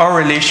watch our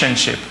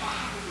relationship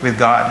with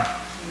God.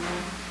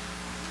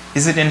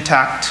 Is it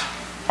intact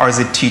or is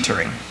it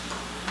teetering?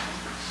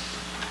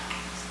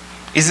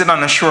 Is it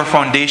on a sure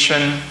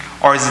foundation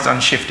or is it on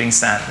shifting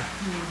sand?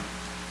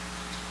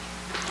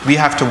 We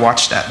have to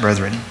watch that,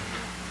 brethren.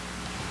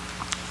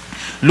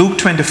 Luke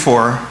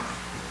 21,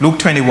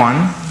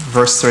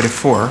 verse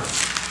 34.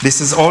 This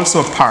is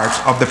also a part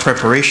of the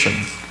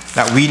preparation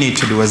that we need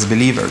to do as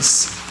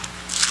believers.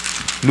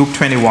 Luke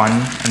 21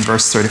 and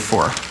verse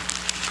 34.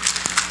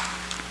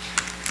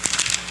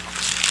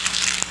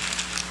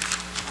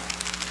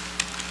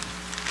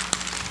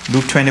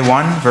 Luke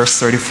 21, verse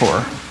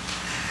 34.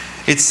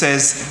 It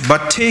says,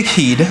 but take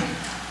heed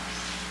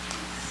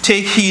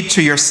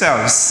to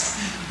yourselves,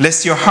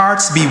 lest your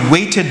hearts be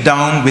weighted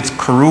down with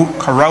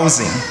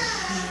carousing.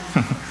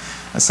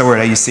 That's the word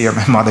I used to hear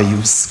my mother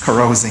use,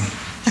 carousing.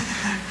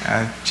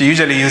 She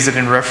usually uses it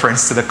in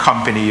reference to the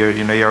company.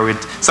 You're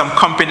with some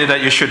company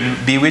that you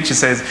shouldn't be with. She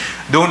says,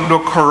 don't go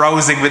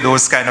carousing with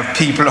those kind of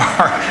people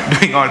who are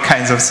doing all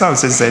kinds of stuff.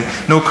 So she said,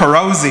 no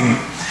carousing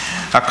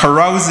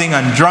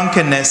and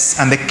drunkenness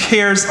and the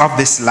cares of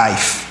this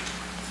life,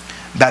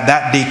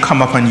 that day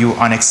come upon you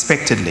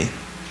unexpectedly.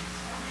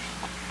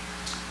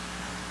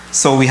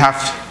 So we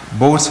have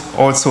both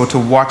also to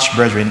watch,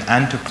 brethren,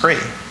 and to pray.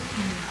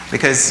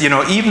 Because,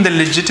 even the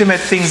legitimate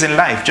things in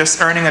life,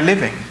 just earning a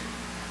living,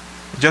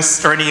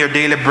 just earning your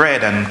daily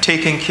bread and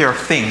taking care of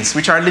things,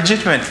 which are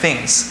legitimate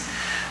things.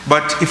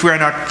 But if we are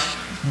not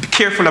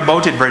careful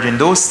about it, brethren,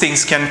 those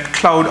things can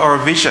cloud our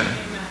vision.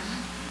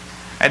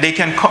 And they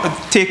can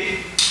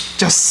take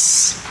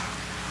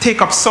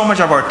up so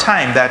much of our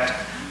time that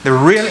the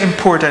real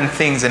important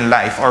things in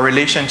life, our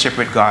relationship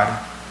with God,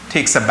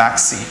 takes a back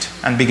seat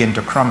and begin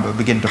to crumble,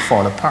 begin to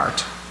fall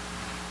apart.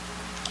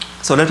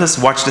 So let us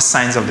watch the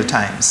signs of the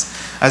times.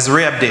 As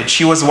Rahab did,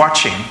 she was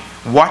watching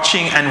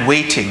and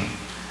waiting,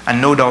 and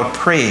no doubt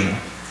praying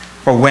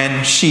for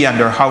when she and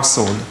her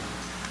household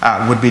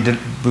would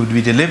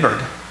be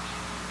delivered.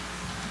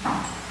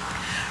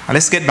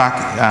 Let's get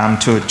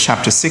back to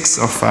chapter 6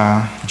 of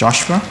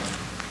Joshua.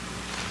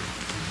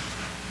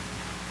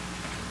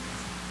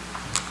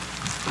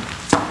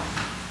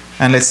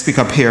 And let's pick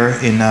up here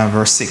in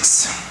verse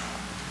 6.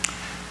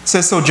 It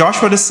says, so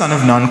Joshua the son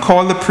of Nun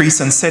called the priests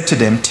and said to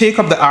them, take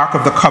up the ark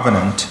of the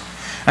covenant,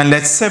 and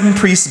let 7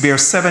 priests bear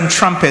 7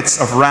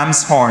 trumpets of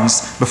ram's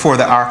horns before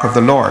the ark of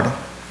the Lord.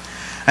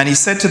 And he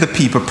said to the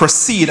people,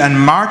 proceed and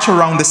march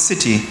around the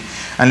city,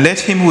 and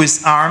let him who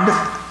is armed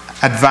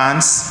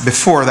advance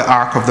before the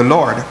ark of the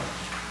Lord.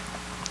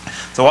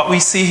 So what we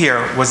see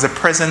here was the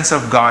presence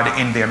of God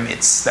in their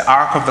midst, the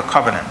ark of the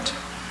covenant.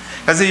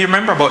 As you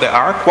remember about the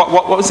ark,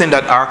 what was in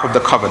that ark of the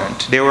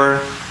covenant? There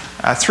were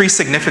three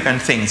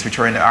significant things which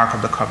were in the Ark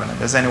of the Covenant.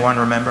 Does anyone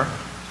remember?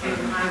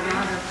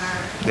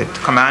 The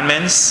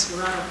commandments,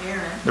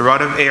 the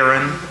rod of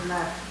Aaron,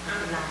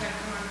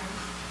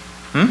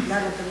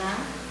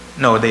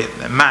 no, the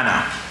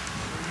manna.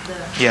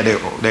 Yeah,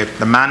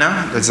 the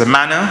manna. There's the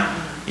manna.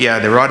 Yeah,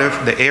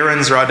 the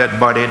Aaron's rod that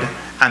budded,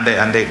 and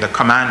the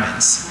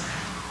commandments.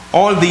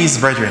 All these,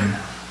 brethren,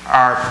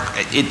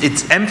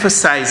 it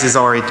emphasizes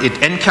or it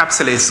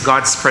encapsulates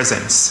God's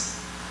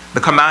presence, the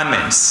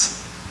commandments,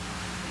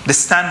 the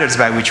standards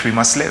by which we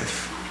must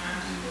live,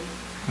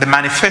 the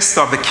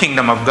manifesto of the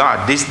kingdom of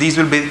God. These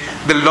will be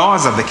the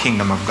laws of the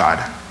kingdom of God.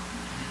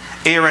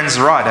 Aaron's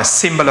rod, a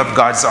symbol of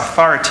God's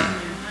authority,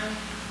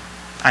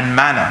 and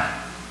manna,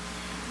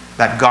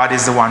 that God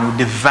is the one who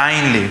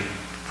divinely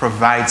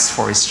provides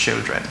for his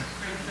children.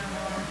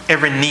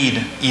 Every need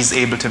he is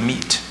able to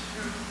meet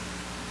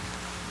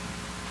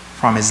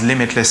from his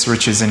limitless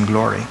riches and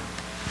glory.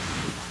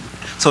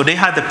 So they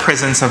had the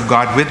presence of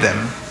God with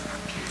them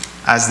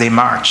as they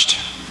marched,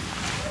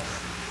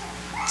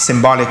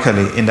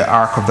 symbolically in the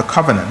Ark of the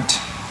Covenant.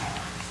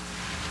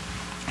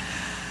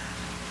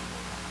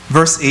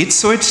 Verse 8,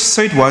 so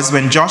it was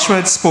when Joshua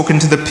had spoken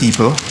to the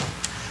people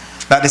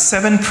that the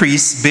 7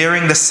 priests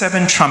bearing the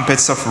 7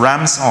 trumpets of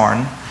ram's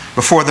horn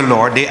before the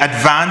Lord, they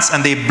advanced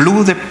and they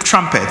blew the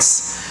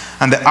trumpets,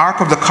 and the Ark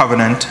of the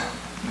Covenant,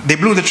 they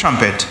blew the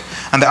trumpet,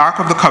 and the Ark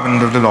of the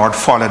Covenant of the Lord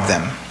followed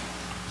them.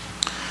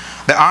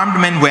 The armed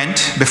men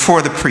went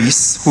before the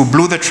priests who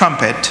blew the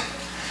trumpet,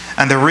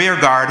 and the rear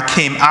guard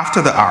came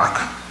after the ark,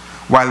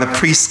 while the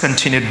priests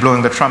continued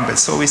blowing the trumpet.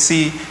 So we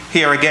see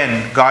here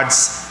again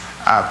God's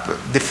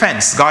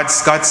defense,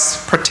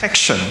 God's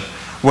protection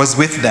was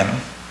with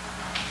them.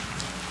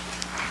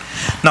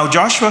 Now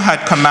Joshua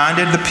had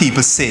commanded the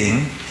people,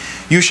 saying,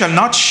 "You shall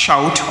not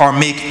shout or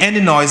make any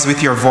noise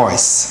with your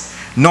voice,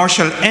 nor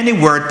shall any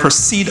word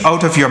proceed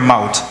out of your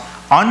mouth,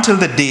 until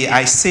the day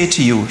I say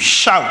to you,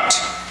 shout,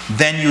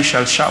 then you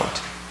shall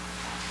shout."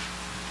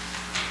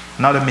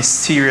 Not a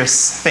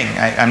mysterious thing.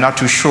 I'm not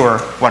too sure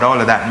what all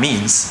of that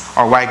means,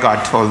 or why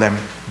God told them,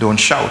 don't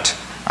shout.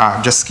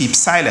 Just keep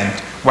silent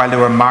while they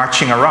were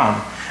marching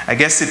around. I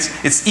guess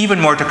it's even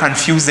more to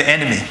confuse the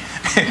enemy.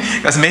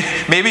 Because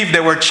maybe if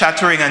they were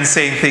chattering and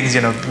saying things,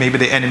 maybe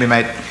the enemy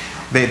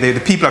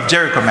the people of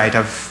Jericho might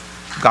have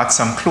got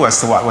some clue as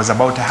to what was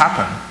about to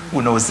happen.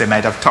 Who knows, they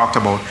might have talked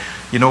about,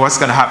 what's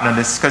going to happen on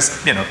this,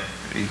 because,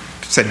 he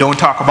said, don't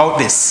talk about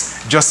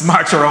this, just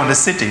march around the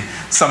city.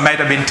 Some might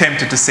have been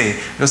tempted to say,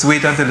 just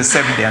wait until the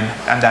 7th day,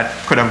 and that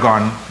could have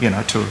gone,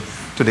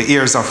 to the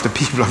ears of the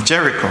people of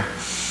Jericho.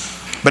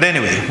 But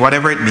anyway,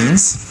 whatever it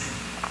means,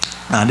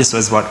 this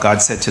was what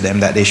God said to them,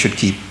 that they should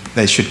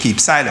keep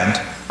silent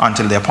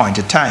until the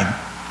appointed time.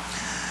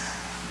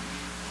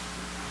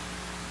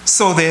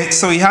 So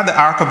he had the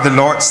ark of the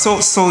Lord.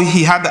 So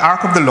he had the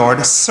ark of the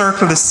Lord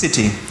circle the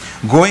city,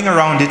 going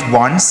around it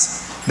once.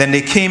 Then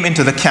they came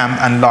into the camp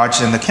and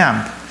lodged in the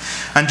camp.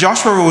 And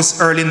Joshua rose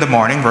early in the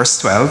morning, verse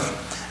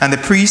 12, and the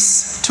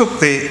priests took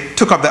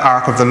up the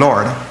ark of the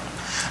Lord.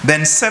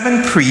 Then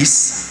 7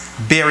 priests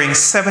bearing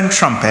 7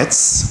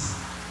 trumpets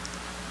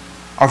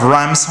of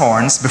ram's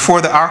horns before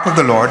the ark of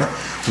the Lord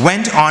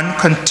went on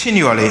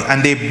continually,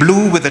 and they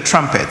blew with the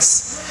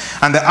trumpets.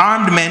 And the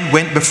armed men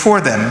went before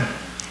them,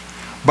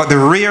 but the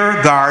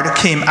rear guard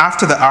came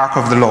after the ark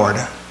of the Lord,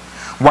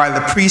 while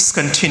the priests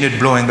continued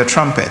blowing the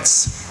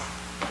trumpets.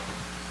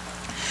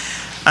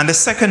 And the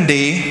 2nd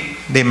day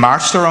they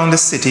marched around the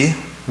city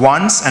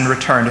once and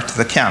returned to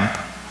the camp.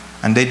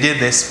 And they did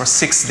this for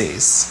 6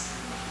 days.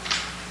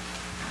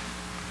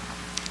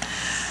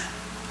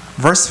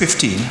 Verse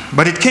 15,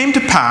 but it came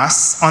to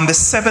pass on the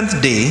 7th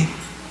day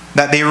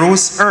that they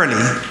rose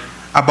early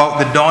about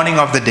the dawning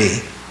of the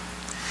day.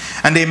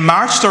 And they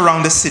marched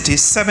around the city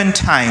 7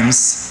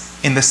 times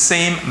in the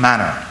same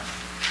manner.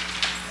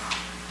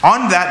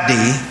 On that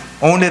day,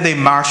 only they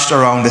marched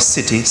around the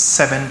city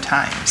 7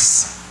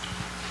 times.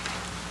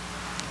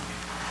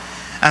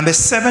 And the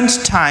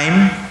 7th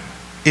time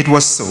it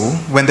was so,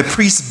 when the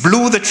priests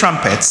blew the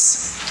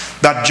trumpets,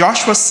 that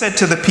Joshua said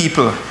to the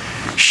people,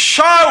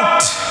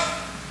 "Shout!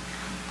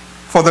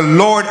 For the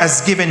Lord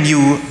has given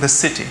you the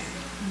city."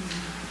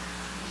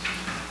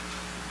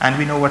 And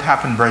we know what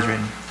happened,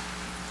 brethren.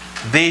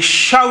 They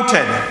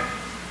shouted,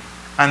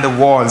 and the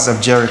walls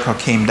of Jericho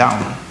came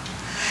down.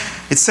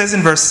 It says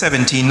in verse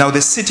 17, "Now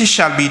the city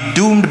shall be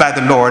doomed by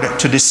the Lord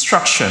to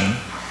destruction,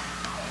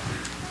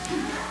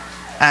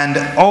 and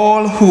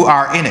all who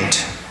are in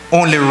it.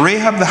 Only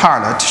Rahab the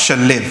harlot shall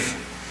live,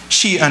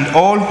 she and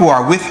all who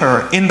are with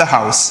her in the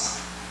house,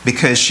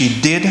 because she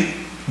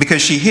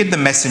hid the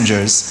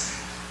messengers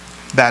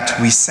that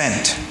we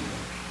sent."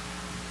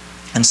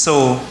 And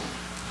so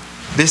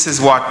this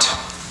is what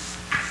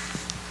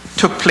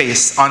took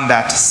place on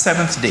that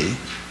 7th day,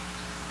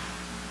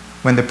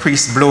 when the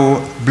priests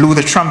blew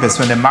the trumpets,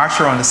 when they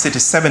marched around the city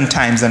 7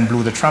 times and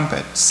blew the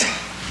trumpets.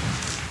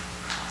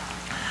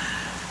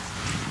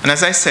 And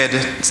as I said,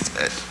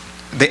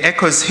 the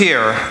echoes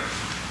here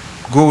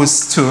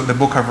goes to the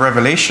book of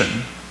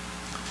Revelation.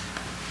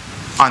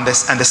 on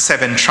this and the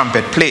seventh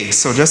trumpet plague.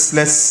 So just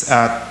let's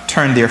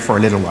turn there for a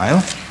little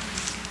while.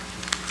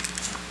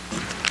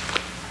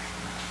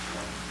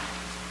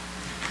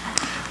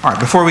 All right,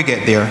 before we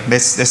get there,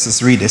 let's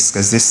just read this,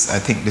 because I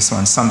think this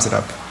one sums it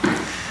up.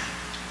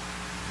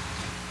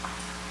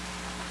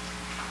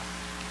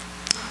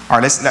 All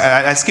right,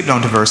 let's skip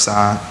down to verse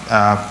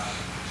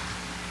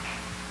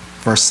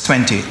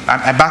 20.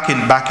 I'm back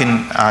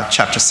in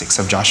chapter 6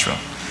 of Joshua.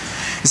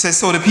 It says,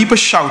 so the people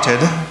shouted,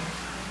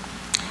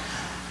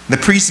 the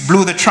priests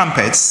blew the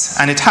trumpets,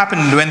 and it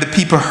happened when the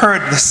people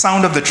heard the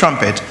sound of the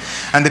trumpet,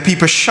 and the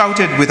people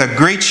shouted with a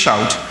great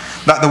shout,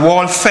 that the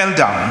wall fell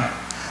down.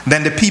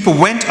 Then the people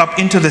went up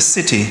into the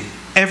city,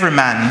 every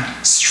man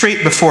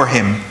straight before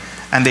him,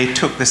 and they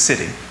took the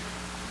city.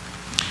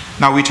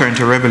 Now we turn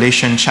to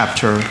Revelation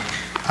chapter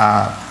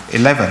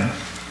 11,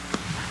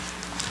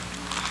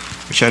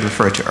 which I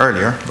referred to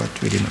earlier, but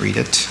we didn't read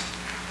it.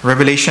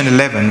 Revelation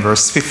 11,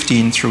 verse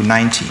 15 through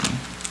 19.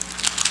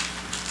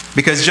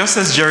 Because just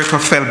as Jericho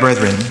fell,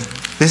 brethren,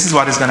 this is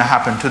what is going to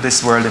happen to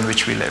this world in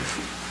which we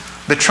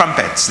live. The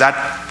trumpets,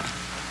 that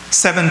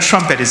seventh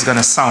trumpet is going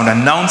to sound,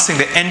 announcing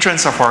the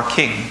entrance of our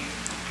King.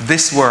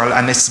 This world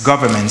and its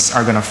governments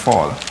are going to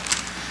fall.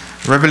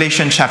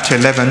 Revelation chapter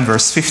 11,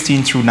 verse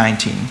 15 through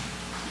 19.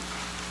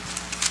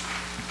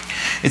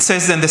 It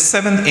says, then the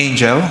seventh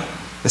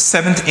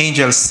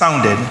angel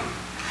sounded,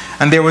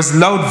 and there was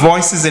loud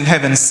voices in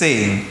heaven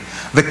saying,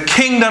 the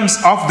kingdoms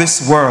of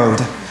this world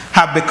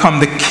have become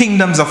the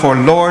kingdoms of our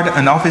Lord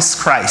and of his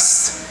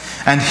Christ,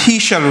 and he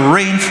shall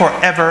reign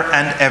forever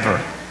and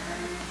ever.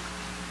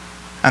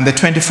 And the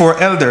 24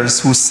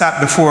 elders who sat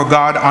before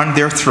God on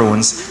their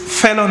thrones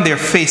fell on their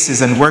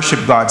faces and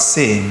worshiped God,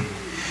 saying,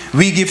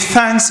 we give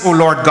thanks, O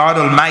Lord God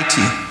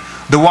Almighty,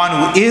 the one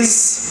who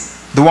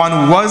is, the one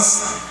who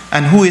was,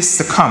 and who is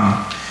to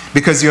come,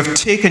 because you have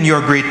taken your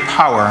great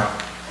power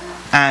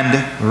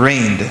and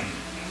reigned.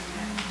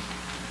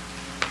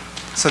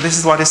 So this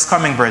is what is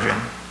coming, brethren.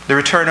 The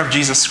return of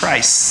Jesus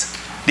Christ,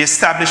 the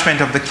establishment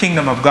of the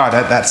kingdom of God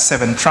at that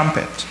seventh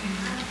trumpet.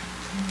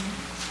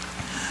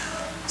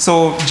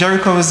 So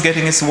Jericho was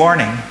getting its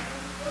warning,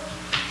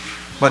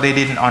 but they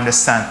didn't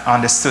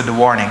understood the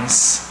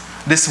warnings.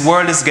 This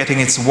world is getting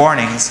its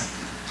warnings,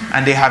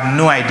 and they have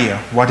no idea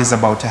what is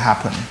about to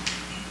happen.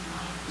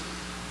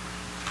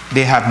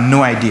 They have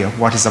no idea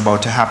what is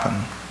about to happen.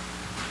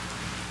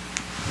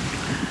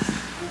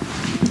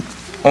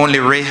 Only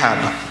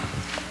Rahab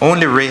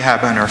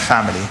and her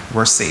family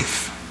were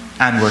safe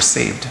and were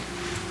saved.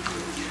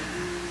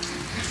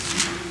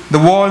 The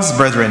walls,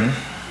 brethren,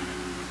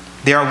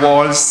 there are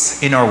walls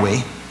in our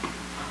way,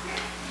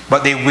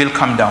 but they will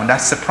come down.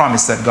 That's the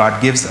promise that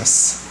God gives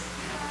us.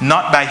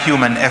 Not by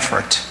human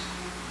effort,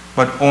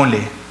 but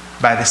only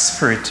by the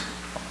Spirit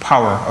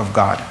power of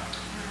God.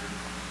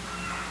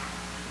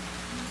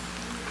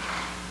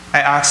 I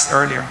asked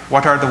earlier,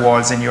 what are the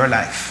walls in your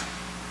life?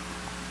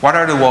 What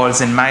are the walls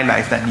in my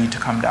life that need to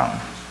come down?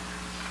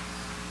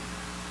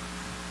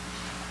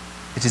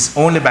 It is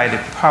only by the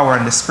power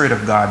and the Spirit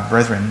of God,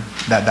 brethren,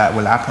 that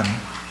will happen.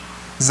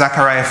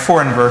 Zechariah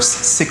 4 and verse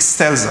 6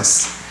 tells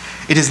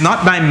us, it is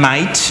not by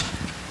might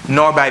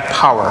nor by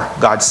power,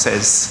 God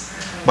says,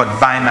 but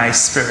by my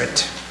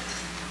Spirit.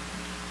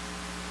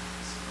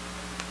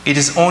 It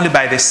is only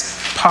by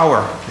this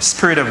power, the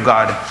Spirit of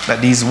God,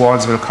 that these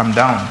walls will come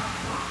down.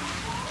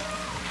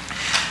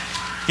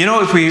 You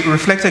know, if we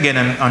reflect again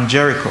on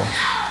Jericho,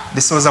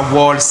 this was a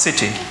walled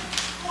city.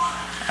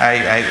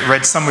 I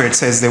read somewhere it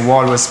says the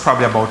wall was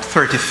probably about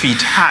 30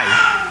 feet high,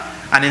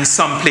 and in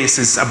some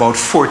places about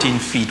 14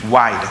 feet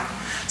wide.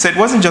 So it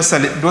wasn't just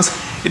it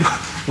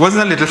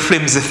wasn't a little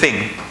flimsy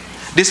thing.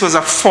 This was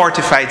a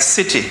fortified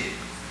city.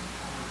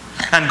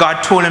 And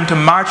God told him to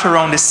march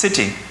around the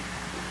city.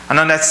 And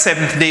on that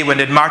seventh day, when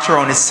they'd march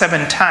around it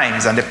 7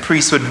 times, and the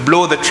priest would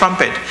blow the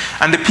trumpet,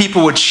 and the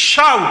people would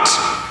shout,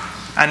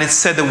 and it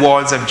said the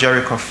walls of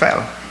Jericho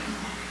fell.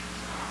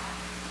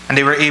 And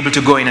they were able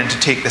to go in and to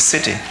take the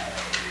city.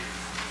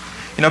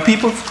 You know,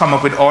 people come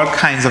up with all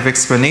kinds of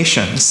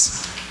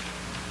explanations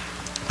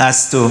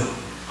as to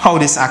how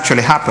this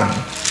actually happened.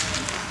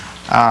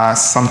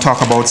 Some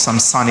talk about some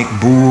sonic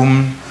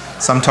boom.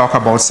 Some talk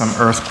about some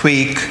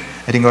earthquake.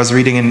 I think I was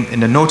reading in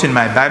the note in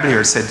my Bible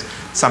here, it said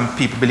some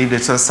people believed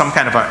it was some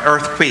kind of an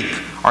earthquake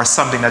or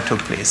something that took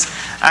place.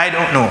 I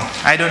don't know.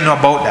 I don't know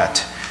about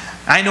that.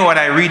 I know what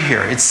I read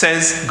here. It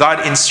says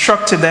God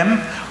instructed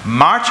them,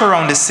 march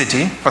around the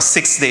city for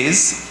 6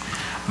 days,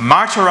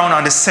 march around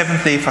on the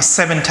 7th day for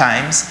 7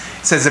 times.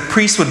 It says the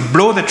priest would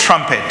blow the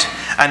trumpet,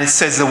 and it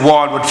says the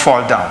wall would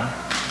fall down.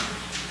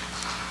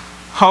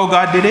 How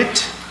God did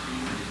it,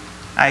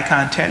 I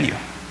can't tell you.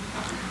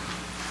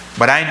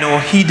 But I know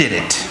he did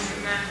it.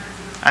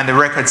 And the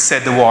record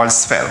said the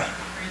walls fell.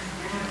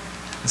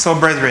 So,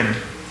 brethren,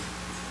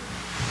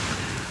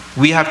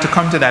 we have to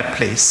come to that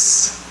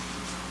place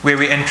where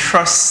we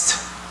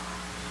entrust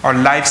our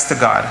lives to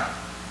God,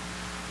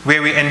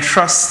 where we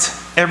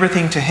entrust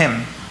everything to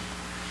him,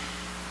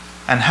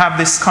 and have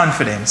this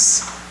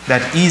confidence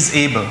that he's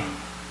able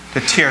to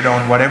tear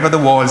down whatever the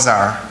walls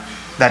are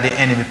that the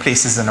enemy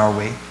places in our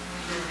way.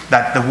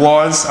 That the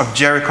walls of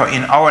Jericho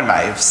in our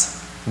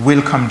lives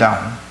will come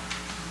down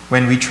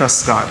when we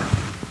trust God.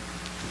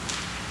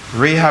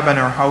 Rahab and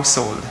her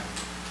household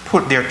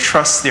put their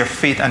trust, their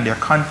faith, and their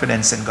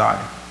confidence in God,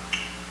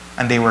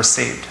 and they were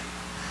saved.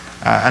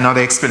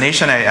 Another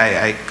explanation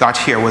I got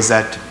here was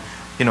that,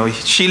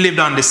 she lived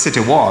on the city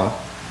wall.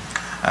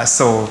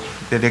 So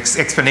the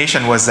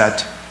explanation was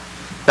that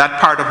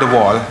part of the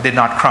wall did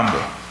not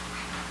crumble.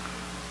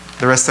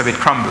 The rest of it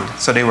crumbled.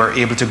 So they were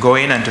able to go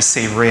in and to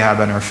save Rahab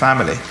and her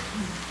family.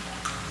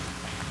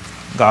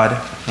 God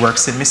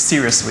works in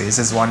mysterious ways,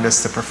 his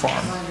wonders to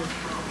perform.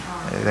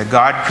 That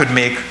God could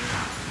make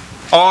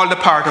all the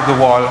part of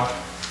the wall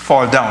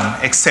fall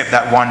down except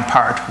that one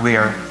part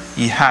where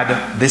he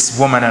had this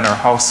woman and her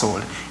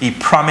household. He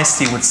promised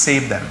he would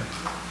save them,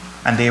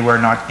 and they were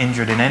not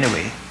injured in any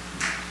way.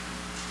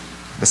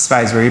 The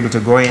spies were able to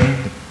go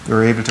in. They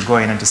were able to go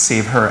in and to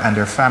save her and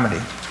her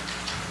family.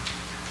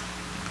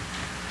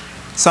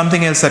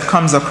 Something else that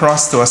comes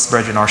across to us,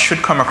 brethren, or should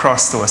come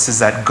across to us, is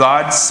that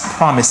God's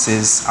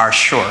promises are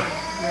sure.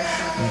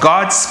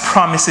 God's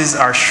promises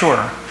are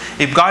sure.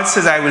 If God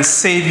says, I will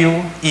save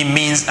you, he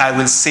means I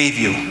will save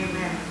you.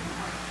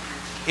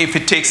 If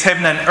it takes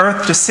heaven and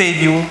earth to save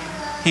you,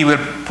 he will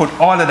put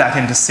all of that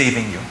into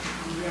saving you.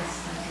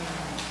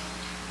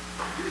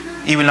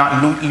 He will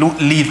not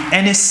leave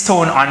any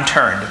stone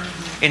unturned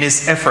in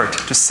his effort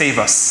to save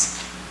us,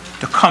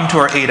 to come to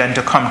our aid and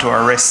to come to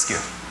our rescue.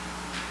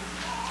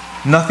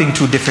 Nothing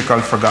too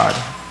difficult for God.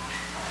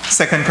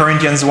 2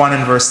 Corinthians 1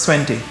 and verse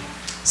 20.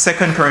 2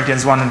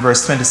 Corinthians 1 and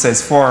verse 20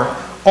 says, for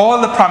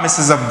all the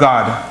promises of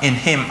God in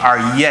him are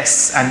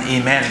yes and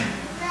amen.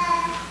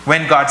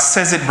 When God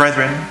says it,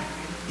 brethren,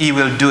 he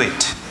will do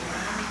it.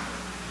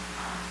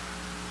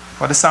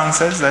 What the song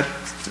says, that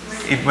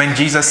when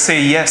Jesus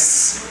say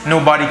yes,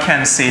 nobody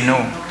can say no.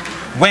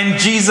 When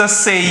Jesus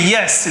say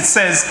yes, it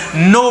says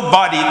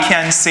nobody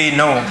can say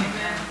no.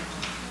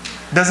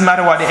 Doesn't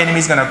matter what the enemy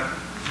is going to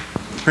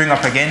bring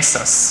up against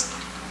us.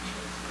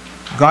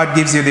 God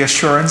gives you the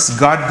assurance.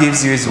 God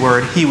gives you his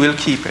word. He will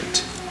keep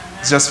it.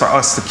 It's just for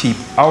us to keep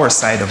our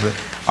side of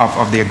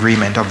the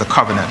agreement, of the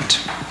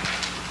covenant.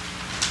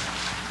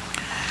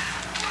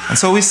 And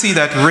so we see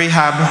that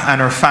Rahab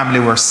and her family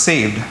were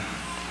saved.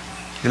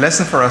 The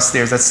lesson for us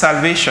there is that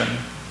salvation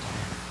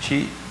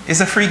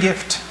is a free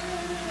gift.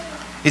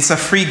 It's a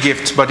free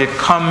gift, but it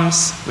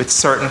comes with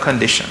certain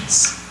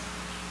conditions.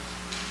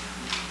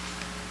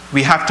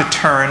 We have to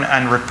turn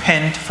and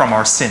repent from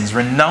our sins,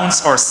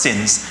 renounce our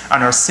sins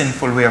and our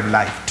sinful way of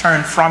life.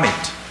 Turn from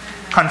it.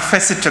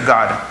 Confess it to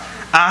God.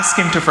 Ask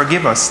him to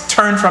forgive us.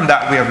 Turn from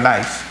that way of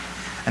life.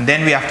 And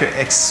then we have to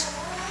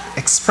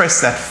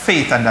express that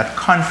faith and that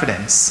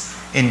confidence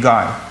in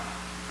God.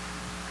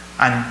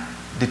 And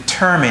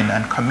determine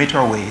and commit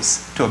our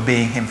ways to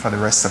obeying him for the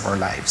rest of our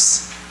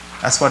lives.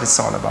 That's what it's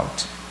all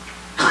about.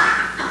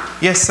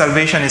 Yes,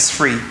 salvation is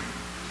free,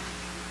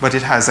 but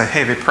it has a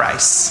heavy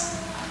price.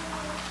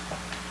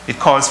 It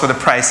calls for the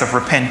price of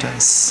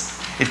repentance.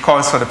 It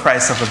calls for the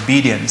price of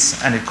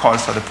obedience, and it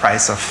calls for the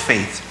price of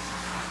faith.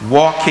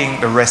 Walking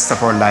the rest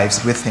of our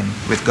lives with him,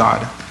 with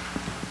God.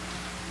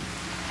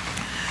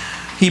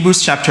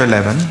 Hebrews chapter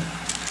 11.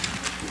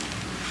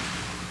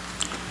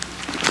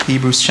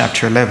 Hebrews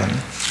chapter 11.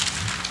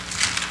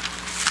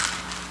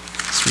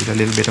 Let's read a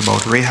little bit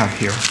about Rahab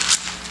here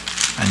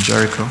and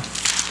Jericho.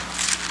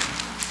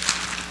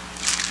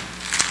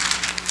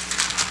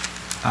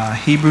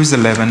 Hebrews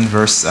 11,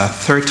 verse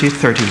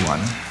 30-31.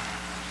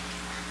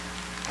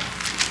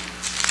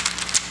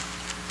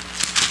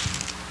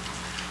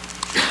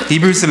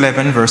 Hebrews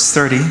 11, verse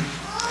 30.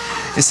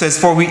 It says,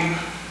 for we... Am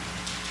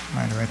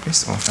I in the right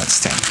place? Oh,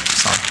 that's 10.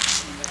 Sorry.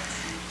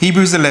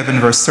 Hebrews 11,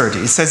 verse 30.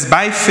 It says,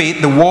 by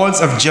faith the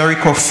walls of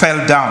Jericho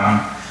fell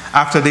down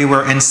after they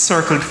were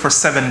encircled for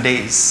 7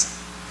 days.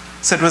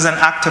 So it was an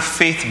act of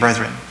faith,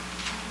 brethren.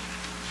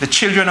 The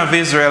children of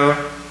Israel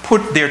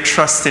put their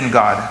trust in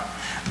God.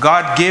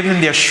 God gave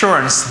them the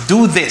assurance,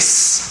 do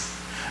this.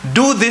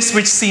 Do this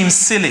which seems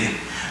silly.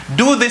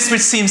 Do this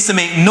which seems to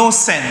make no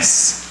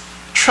sense.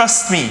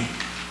 Trust me.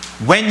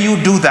 When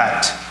you do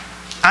that,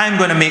 I'm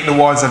going to make the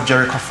walls of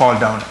Jericho fall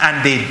down.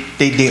 And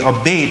they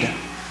obeyed.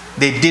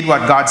 They did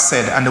what God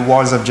said, and the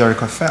walls of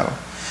Jericho fell.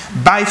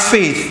 By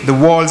faith, the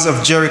walls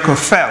of Jericho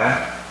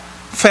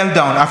fell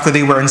down after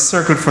they were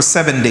encircled for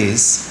 7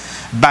 days.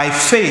 By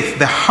faith,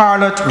 the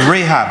harlot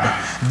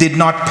Rahab did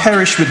not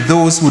perish with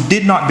those who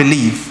did not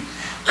believe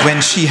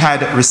when she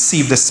had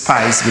received the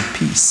spies with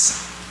peace.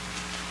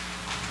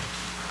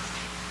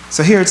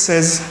 So here it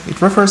says,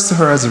 it refers to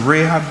her as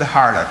Rahab the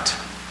harlot.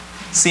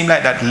 Seemed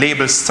like that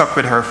label stuck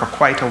with her for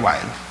quite a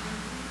while.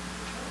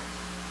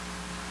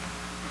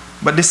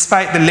 But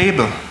despite the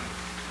label,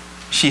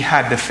 she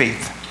had the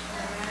faith.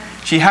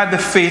 She had the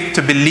faith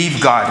to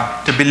believe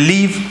God, to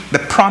believe the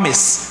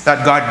promise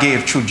that God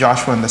gave through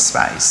Joshua and the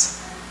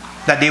spies,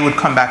 that they would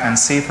come back and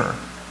save her.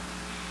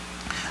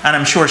 And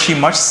I'm sure she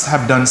must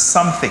have done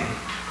something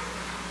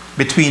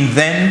between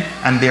then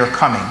and their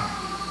coming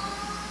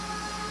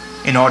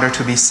in order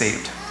to be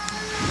saved.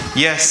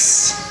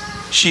 Yes,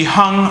 she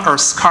hung her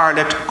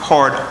scarlet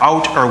cord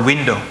out her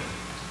window.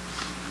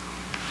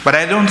 But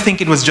I don't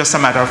think it was just a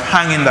matter of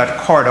hanging that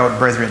cord out,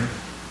 brethren.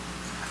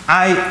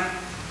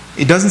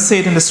 It doesn't say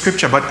it in the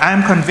scripture, but I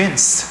am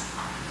convinced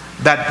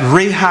that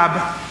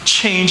Rahab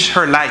changed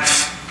her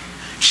life.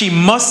 She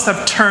must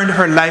have turned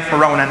her life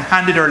around and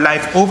handed her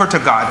life over to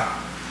God,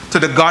 to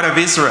the God of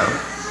Israel.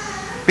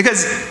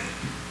 Because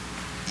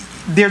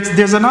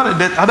there's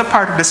the other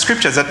part of the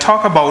scriptures that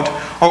talk about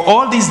how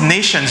all these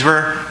nations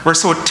were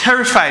so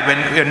terrified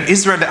when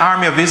Israel, the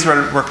army of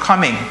Israel, were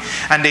coming,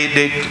 and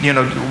they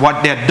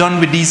what they had done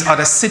with these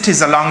other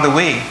cities along the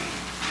way.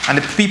 And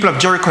the people of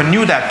Jericho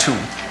knew that too.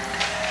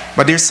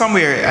 But there's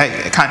somewhere,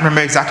 I can't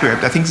remember exactly where,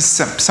 I think it's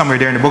somewhere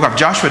there in the book of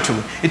Joshua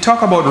too. It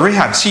talks about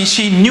Rahab.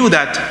 She knew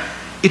that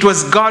it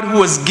was God who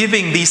was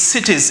giving these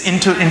cities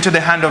into the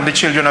hand of the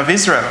children of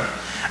Israel.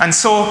 And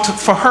so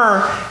for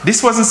her,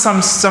 this wasn't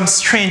some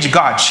strange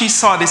God. She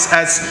saw this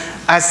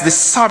as the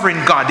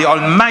sovereign God, the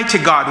almighty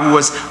God who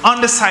was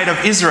on the side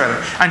of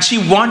Israel. And she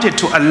wanted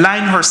to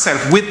align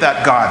herself with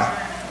that God.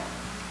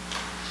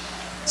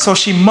 So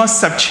she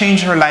must have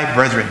changed her life,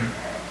 brethren.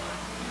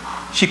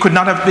 She could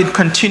not have been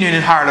continuing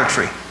in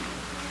harlotry.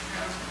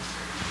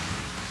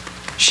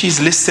 She's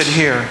listed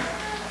here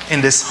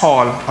in this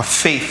hall of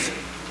faith.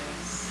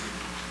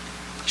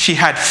 She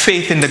had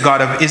faith in the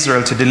God of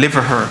Israel to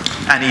deliver her,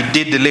 and he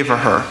did deliver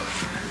her.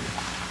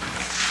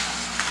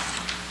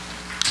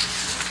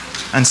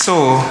 And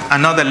so,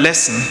 another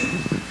lesson,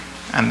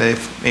 and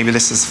maybe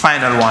this is the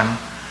final one,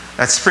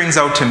 that springs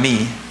out to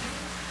me,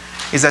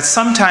 is that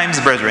sometimes,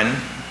 brethren,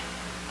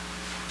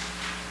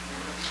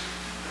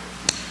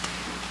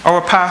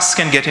 our past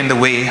can get in the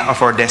way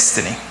of our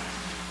destiny,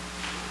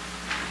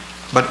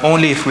 but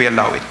only if we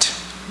allow it.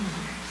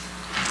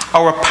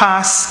 Our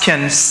past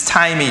can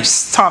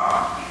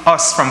stop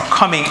us from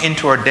coming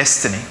into our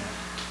destiny,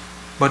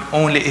 but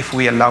only if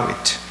we allow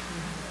it.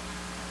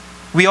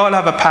 We all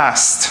have a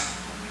past,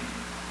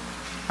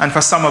 and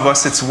for some of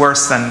us it's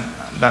worse than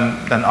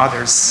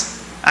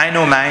others. I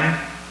know mine,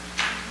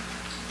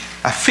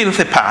 a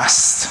filthy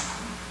past.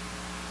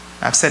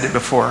 I've said it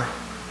before,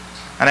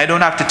 and I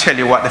don't have to tell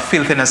you what the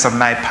filthiness of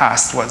my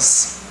past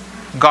was.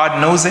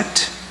 God knows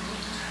it,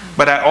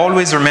 but I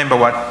always remember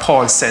what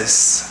Paul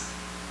says.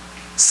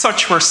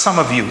 Such were some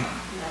of you,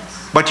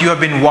 but you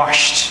have been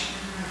washed.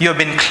 You have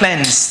been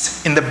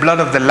cleansed in the blood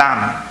of the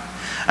Lamb.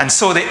 And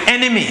so the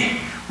enemy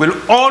will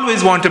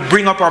always want to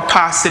bring up our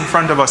past in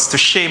front of us to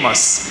shame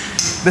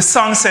us. The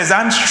song says,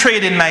 I'm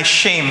trading my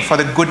shame for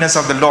the goodness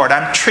of the Lord.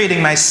 I'm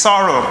trading my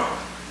sorrow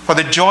for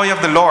the joy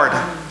of the Lord.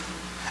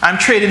 I'm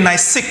trading my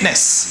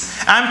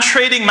sickness. I'm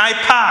trading my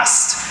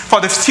past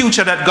for the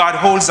future that God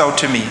holds out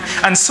to me.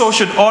 And so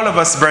should all of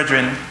us,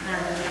 brethren.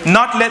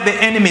 Not let the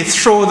enemy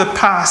throw the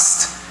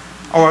past,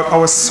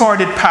 our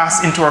sordid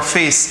past, into our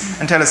face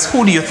and tell us,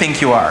 who do you think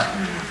you are?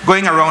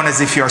 Going around as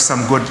if you're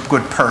some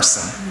good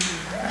person.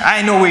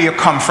 I know where you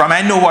come from.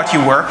 I know what you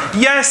were.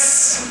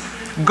 Yes,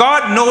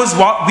 God knows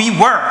what we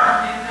were.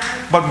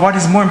 But what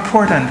is more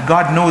important,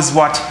 God knows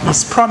what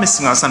he's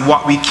promising us and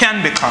what we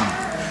can become.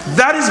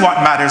 That is what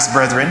matters,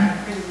 brethren.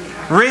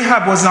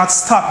 Rahab was not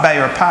stopped by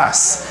her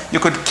past. You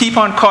could keep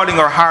on calling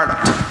her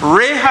harlot.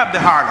 Rahab the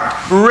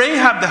harlot.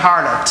 Rahab the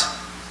harlot.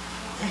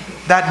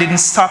 That didn't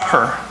stop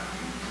her.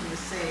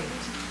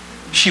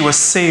 She was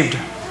saved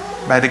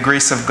by the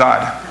grace of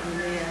God.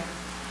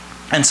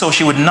 And so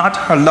she would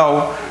not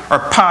allow her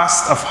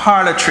past of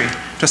harlotry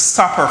to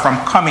stop her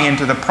from coming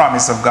into the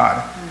promise of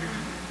God.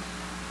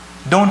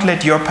 Don't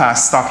let your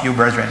past stop you,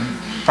 brethren,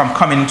 from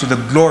coming into the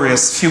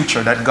glorious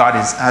future that God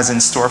has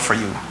in store for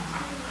you.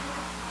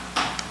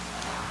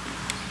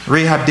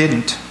 Rahab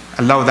didn't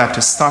allow that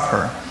to stop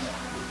her.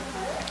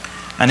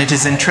 And it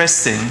is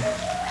interesting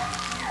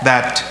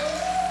that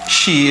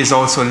she is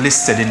also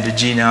listed in the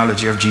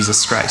genealogy of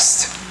Jesus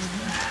Christ.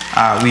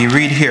 We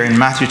read here in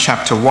Matthew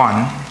chapter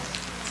 1.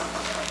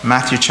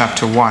 Matthew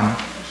chapter 1.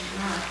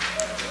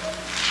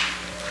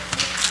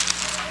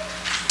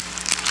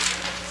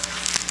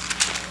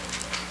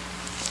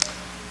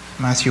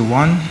 Matthew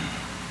 1.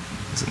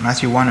 Is it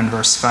Matthew 1 and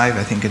verse 5?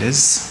 I think it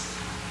is.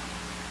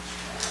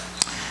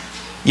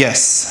 Yes.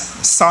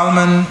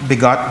 Solomon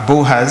begot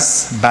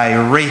Boaz by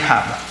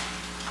Rahab.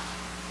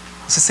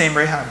 It's the same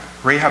Rahab.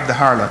 Rahab the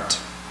harlot.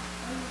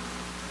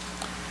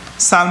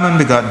 Solomon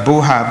begot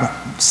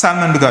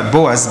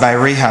Boaz by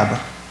Rahab.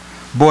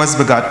 Boaz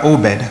begot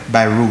Obed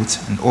by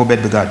Ruth, and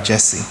Obed begot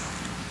Jesse.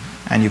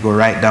 And you go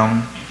right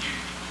down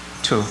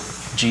to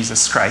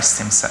Jesus Christ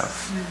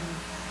himself.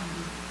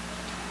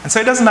 And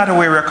so it doesn't matter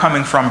where we're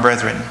coming from,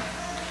 brethren.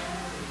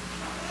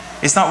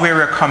 It's not where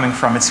we're coming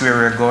from, it's where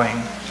we're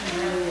going.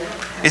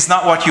 It's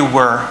not what you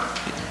were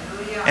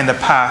in the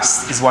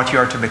past, it's what you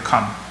are to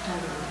become.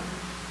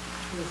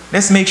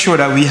 Let's make sure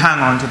that we hang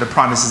on to the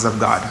promises of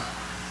God.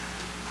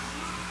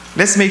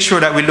 Let's make sure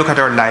that we look at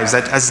our lives,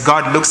 that as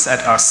God looks at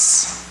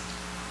us,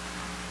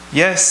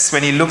 yes,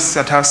 when he looks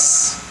at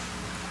us,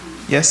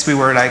 yes, we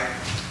were like,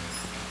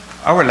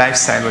 our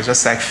lifestyle was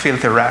just like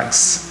filthy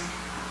rags.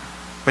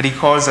 But he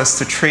calls us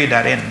to trade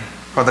that in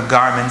for the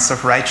garments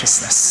of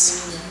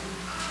righteousness.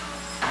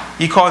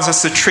 He calls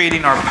us to trade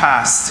in our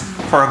past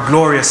for a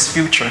glorious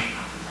future.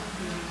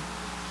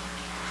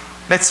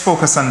 Let's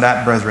focus on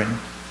that, brethren,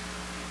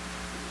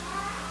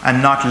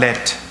 and not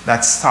let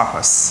that stop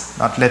us,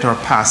 not let our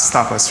past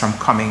stop us from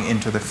coming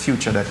into the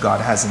future that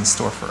God has in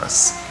store for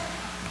us.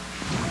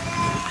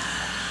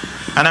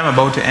 And I'm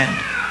about to end.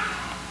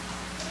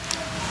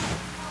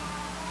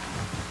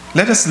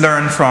 Let us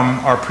learn from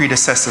our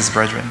predecessors,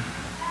 brethren.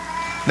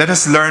 Let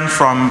us learn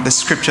from the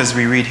scriptures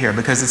we read here,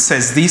 because it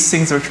says these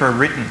things which were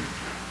written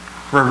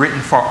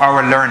for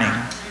our learning,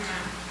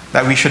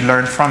 that we should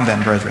learn from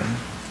them, brethren,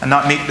 and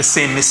not make the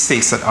same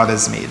mistakes that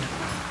others made.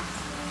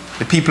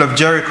 The people of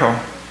Jericho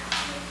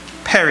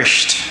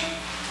perished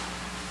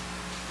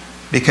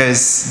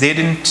because they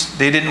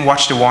didn't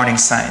watch the warning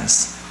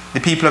signs.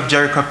 The people of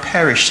Jericho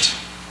perished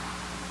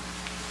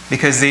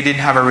because they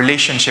didn't have a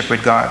relationship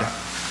with God.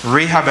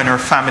 Rahab and her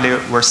family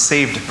were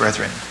saved,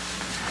 brethren,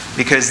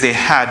 because they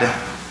had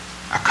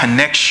a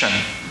connection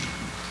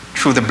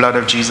through the blood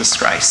of Jesus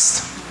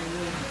Christ.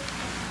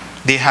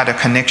 They had a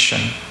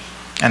connection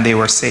and they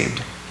were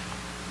saved.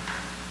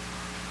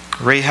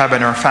 Rahab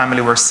and her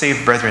family were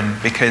saved, brethren,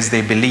 because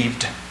they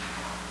believed.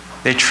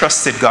 They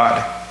trusted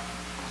God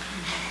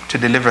to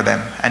deliver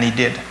them, and He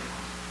did.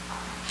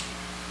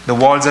 The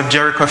walls of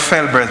Jericho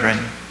fell, brethren,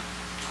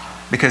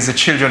 because the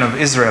children of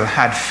Israel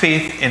had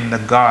faith in the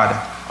God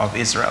of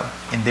Israel,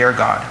 in their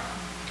God,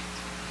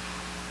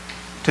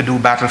 to do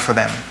battle for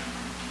them.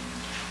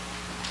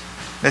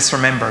 Let's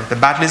remember, the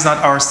battle is not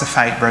ours to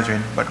fight,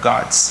 brethren, but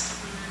God's.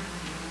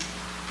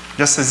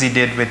 Just as He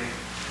did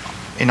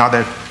in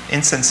other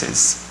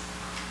instances,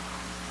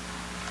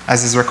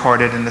 as is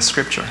recorded in the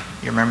scripture.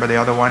 You remember the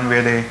other one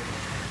where the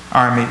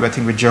army, I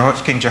think with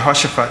King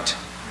Jehoshaphat,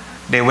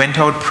 they went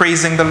out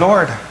praising the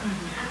Lord.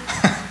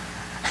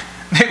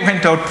 They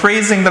went out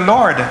praising the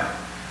Lord.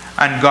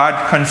 And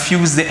God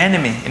confused the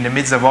enemy in the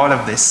midst of all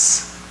of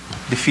this,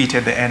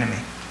 defeated the enemy.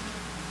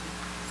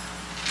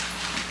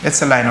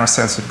 Let's align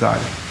ourselves with God.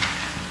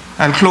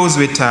 I'll close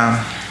with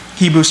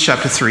Hebrews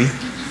chapter 3.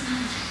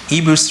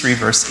 Hebrews 3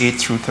 verse 8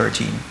 through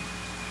 13.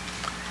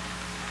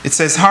 It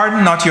says,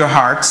 harden not your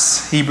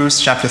hearts, Hebrews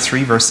chapter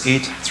 3 verse 8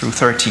 through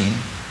 13.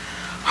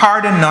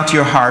 Harden not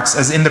your hearts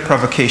as in the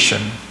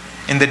provocation,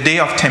 in the day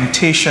of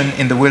temptation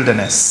in the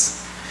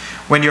wilderness.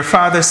 When your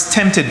fathers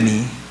tempted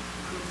me,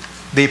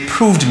 they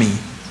proved me.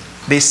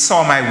 They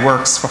saw my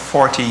works for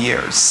 40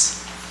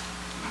 years.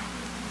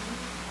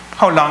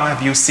 How long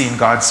have you seen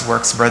God's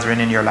works, brethren,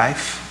 in your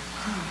life?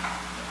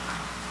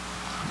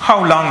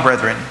 How long,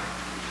 brethren?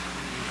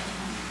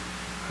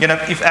 You know,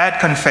 if I'd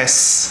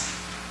confess,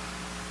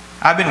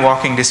 I've been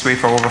walking this way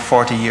for over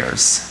 40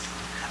 years.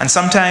 And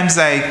sometimes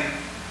I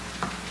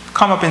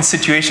come up in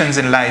situations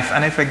in life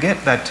and I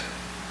forget that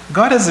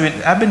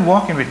I've been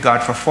walking with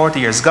God for 40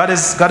 years. God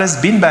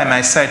has been by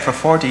my side for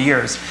 40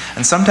 years.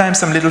 And sometimes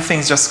some little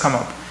things just come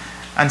up.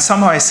 And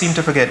somehow I seem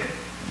to forget,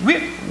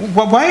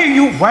 why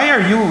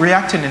are you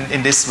reacting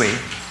in this way?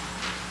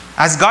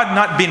 Has God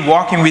not been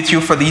walking with you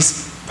for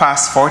these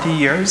past 40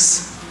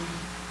 years?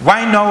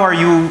 Why now are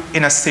you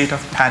in a state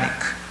of panic?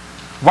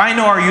 Why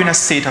now are you in a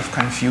state of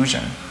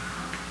confusion?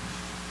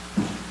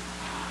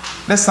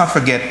 Let's not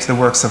forget the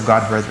works of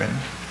God, brethren.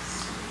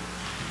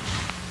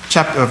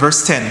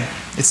 Verse 10.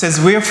 It says,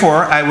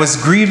 wherefore I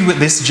was grieved with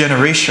this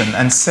generation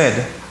and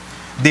said,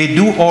 they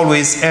do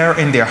always err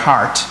in their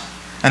heart,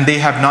 and they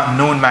have not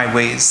known my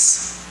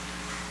ways.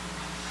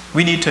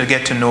 We need to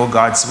get to know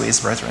God's ways,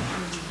 brethren.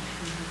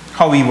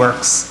 How He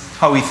works,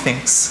 how He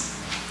thinks.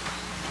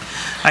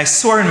 I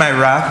swore in my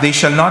wrath, they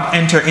shall not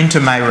enter into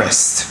my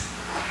rest.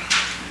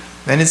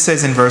 Then it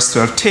says in verse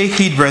 12, take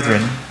heed,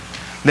 brethren,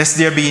 lest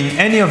there be in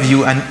any of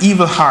you an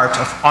evil heart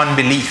of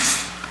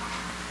unbelief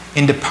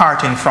in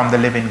departing from the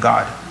living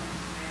God.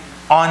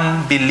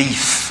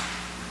 Unbelief.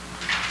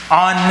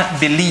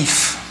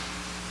 Unbelief.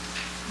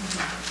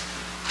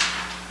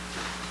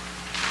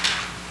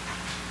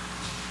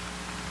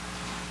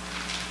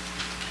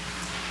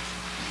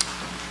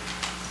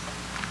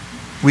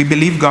 We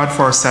believe God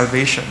for our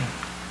salvation.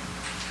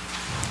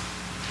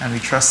 And we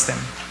trust Him.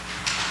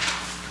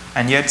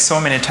 And yet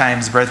so many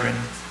times, brethren,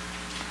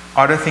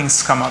 other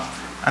things come up.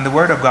 And the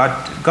Word of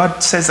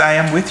God says, I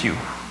am with you.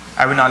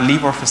 I will not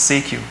leave or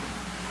forsake you.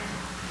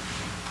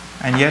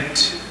 And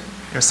yet,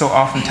 there's so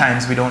often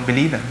times we don't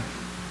believe Him.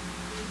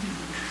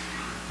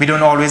 We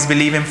don't always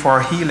believe Him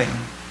for healing.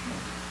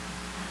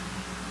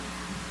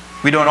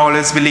 We don't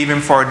always believe Him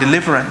for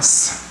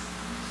deliverance.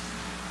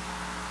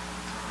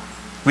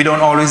 We don't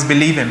always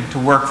believe Him to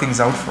work things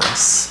out for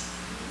us.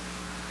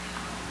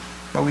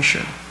 But we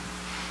should.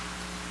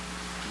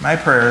 My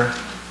prayer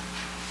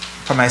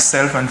for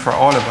myself and for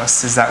all of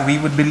us is that we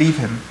would believe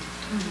Him.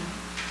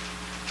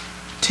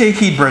 Take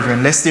heed,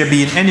 brethren, lest there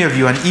be in any of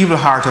you an evil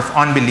heart of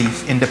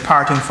unbelief in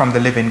departing from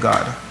the living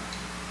God.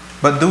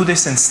 But do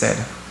this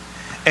instead.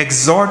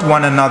 Exhort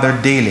one another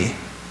daily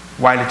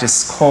while it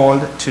is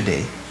called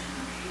today.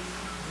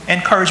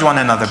 Encourage one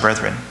another,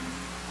 brethren.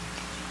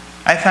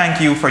 I thank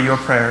you for your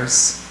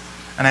prayers.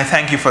 And I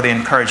thank you for the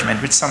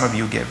encouragement which some of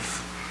you give.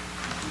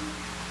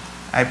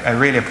 I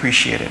really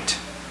appreciate it.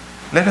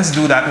 Let us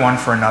do that one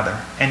for another.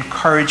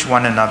 Encourage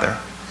one another.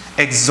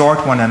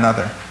 Exhort one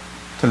another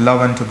to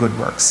love and to good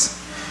works.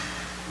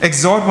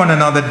 Exhort one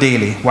another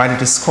daily while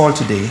it is called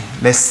today,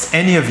 lest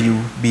any of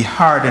you be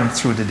hardened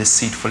through the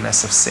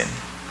deceitfulness of sin.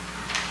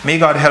 May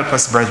God help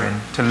us, brethren,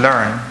 to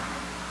learn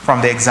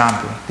from the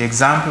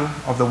example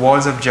of the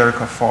walls of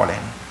Jericho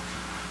falling,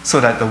 so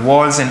that the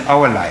walls in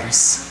our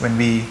lives, when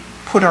we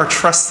put our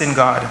trust in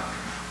God,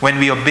 when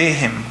we obey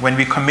Him, when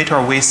we commit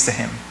our ways to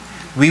Him,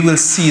 we will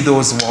see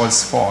those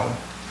walls fall,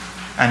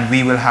 and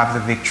we will have the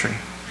victory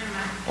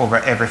over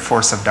every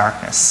force of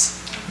darkness.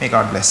 May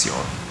God bless you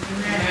all.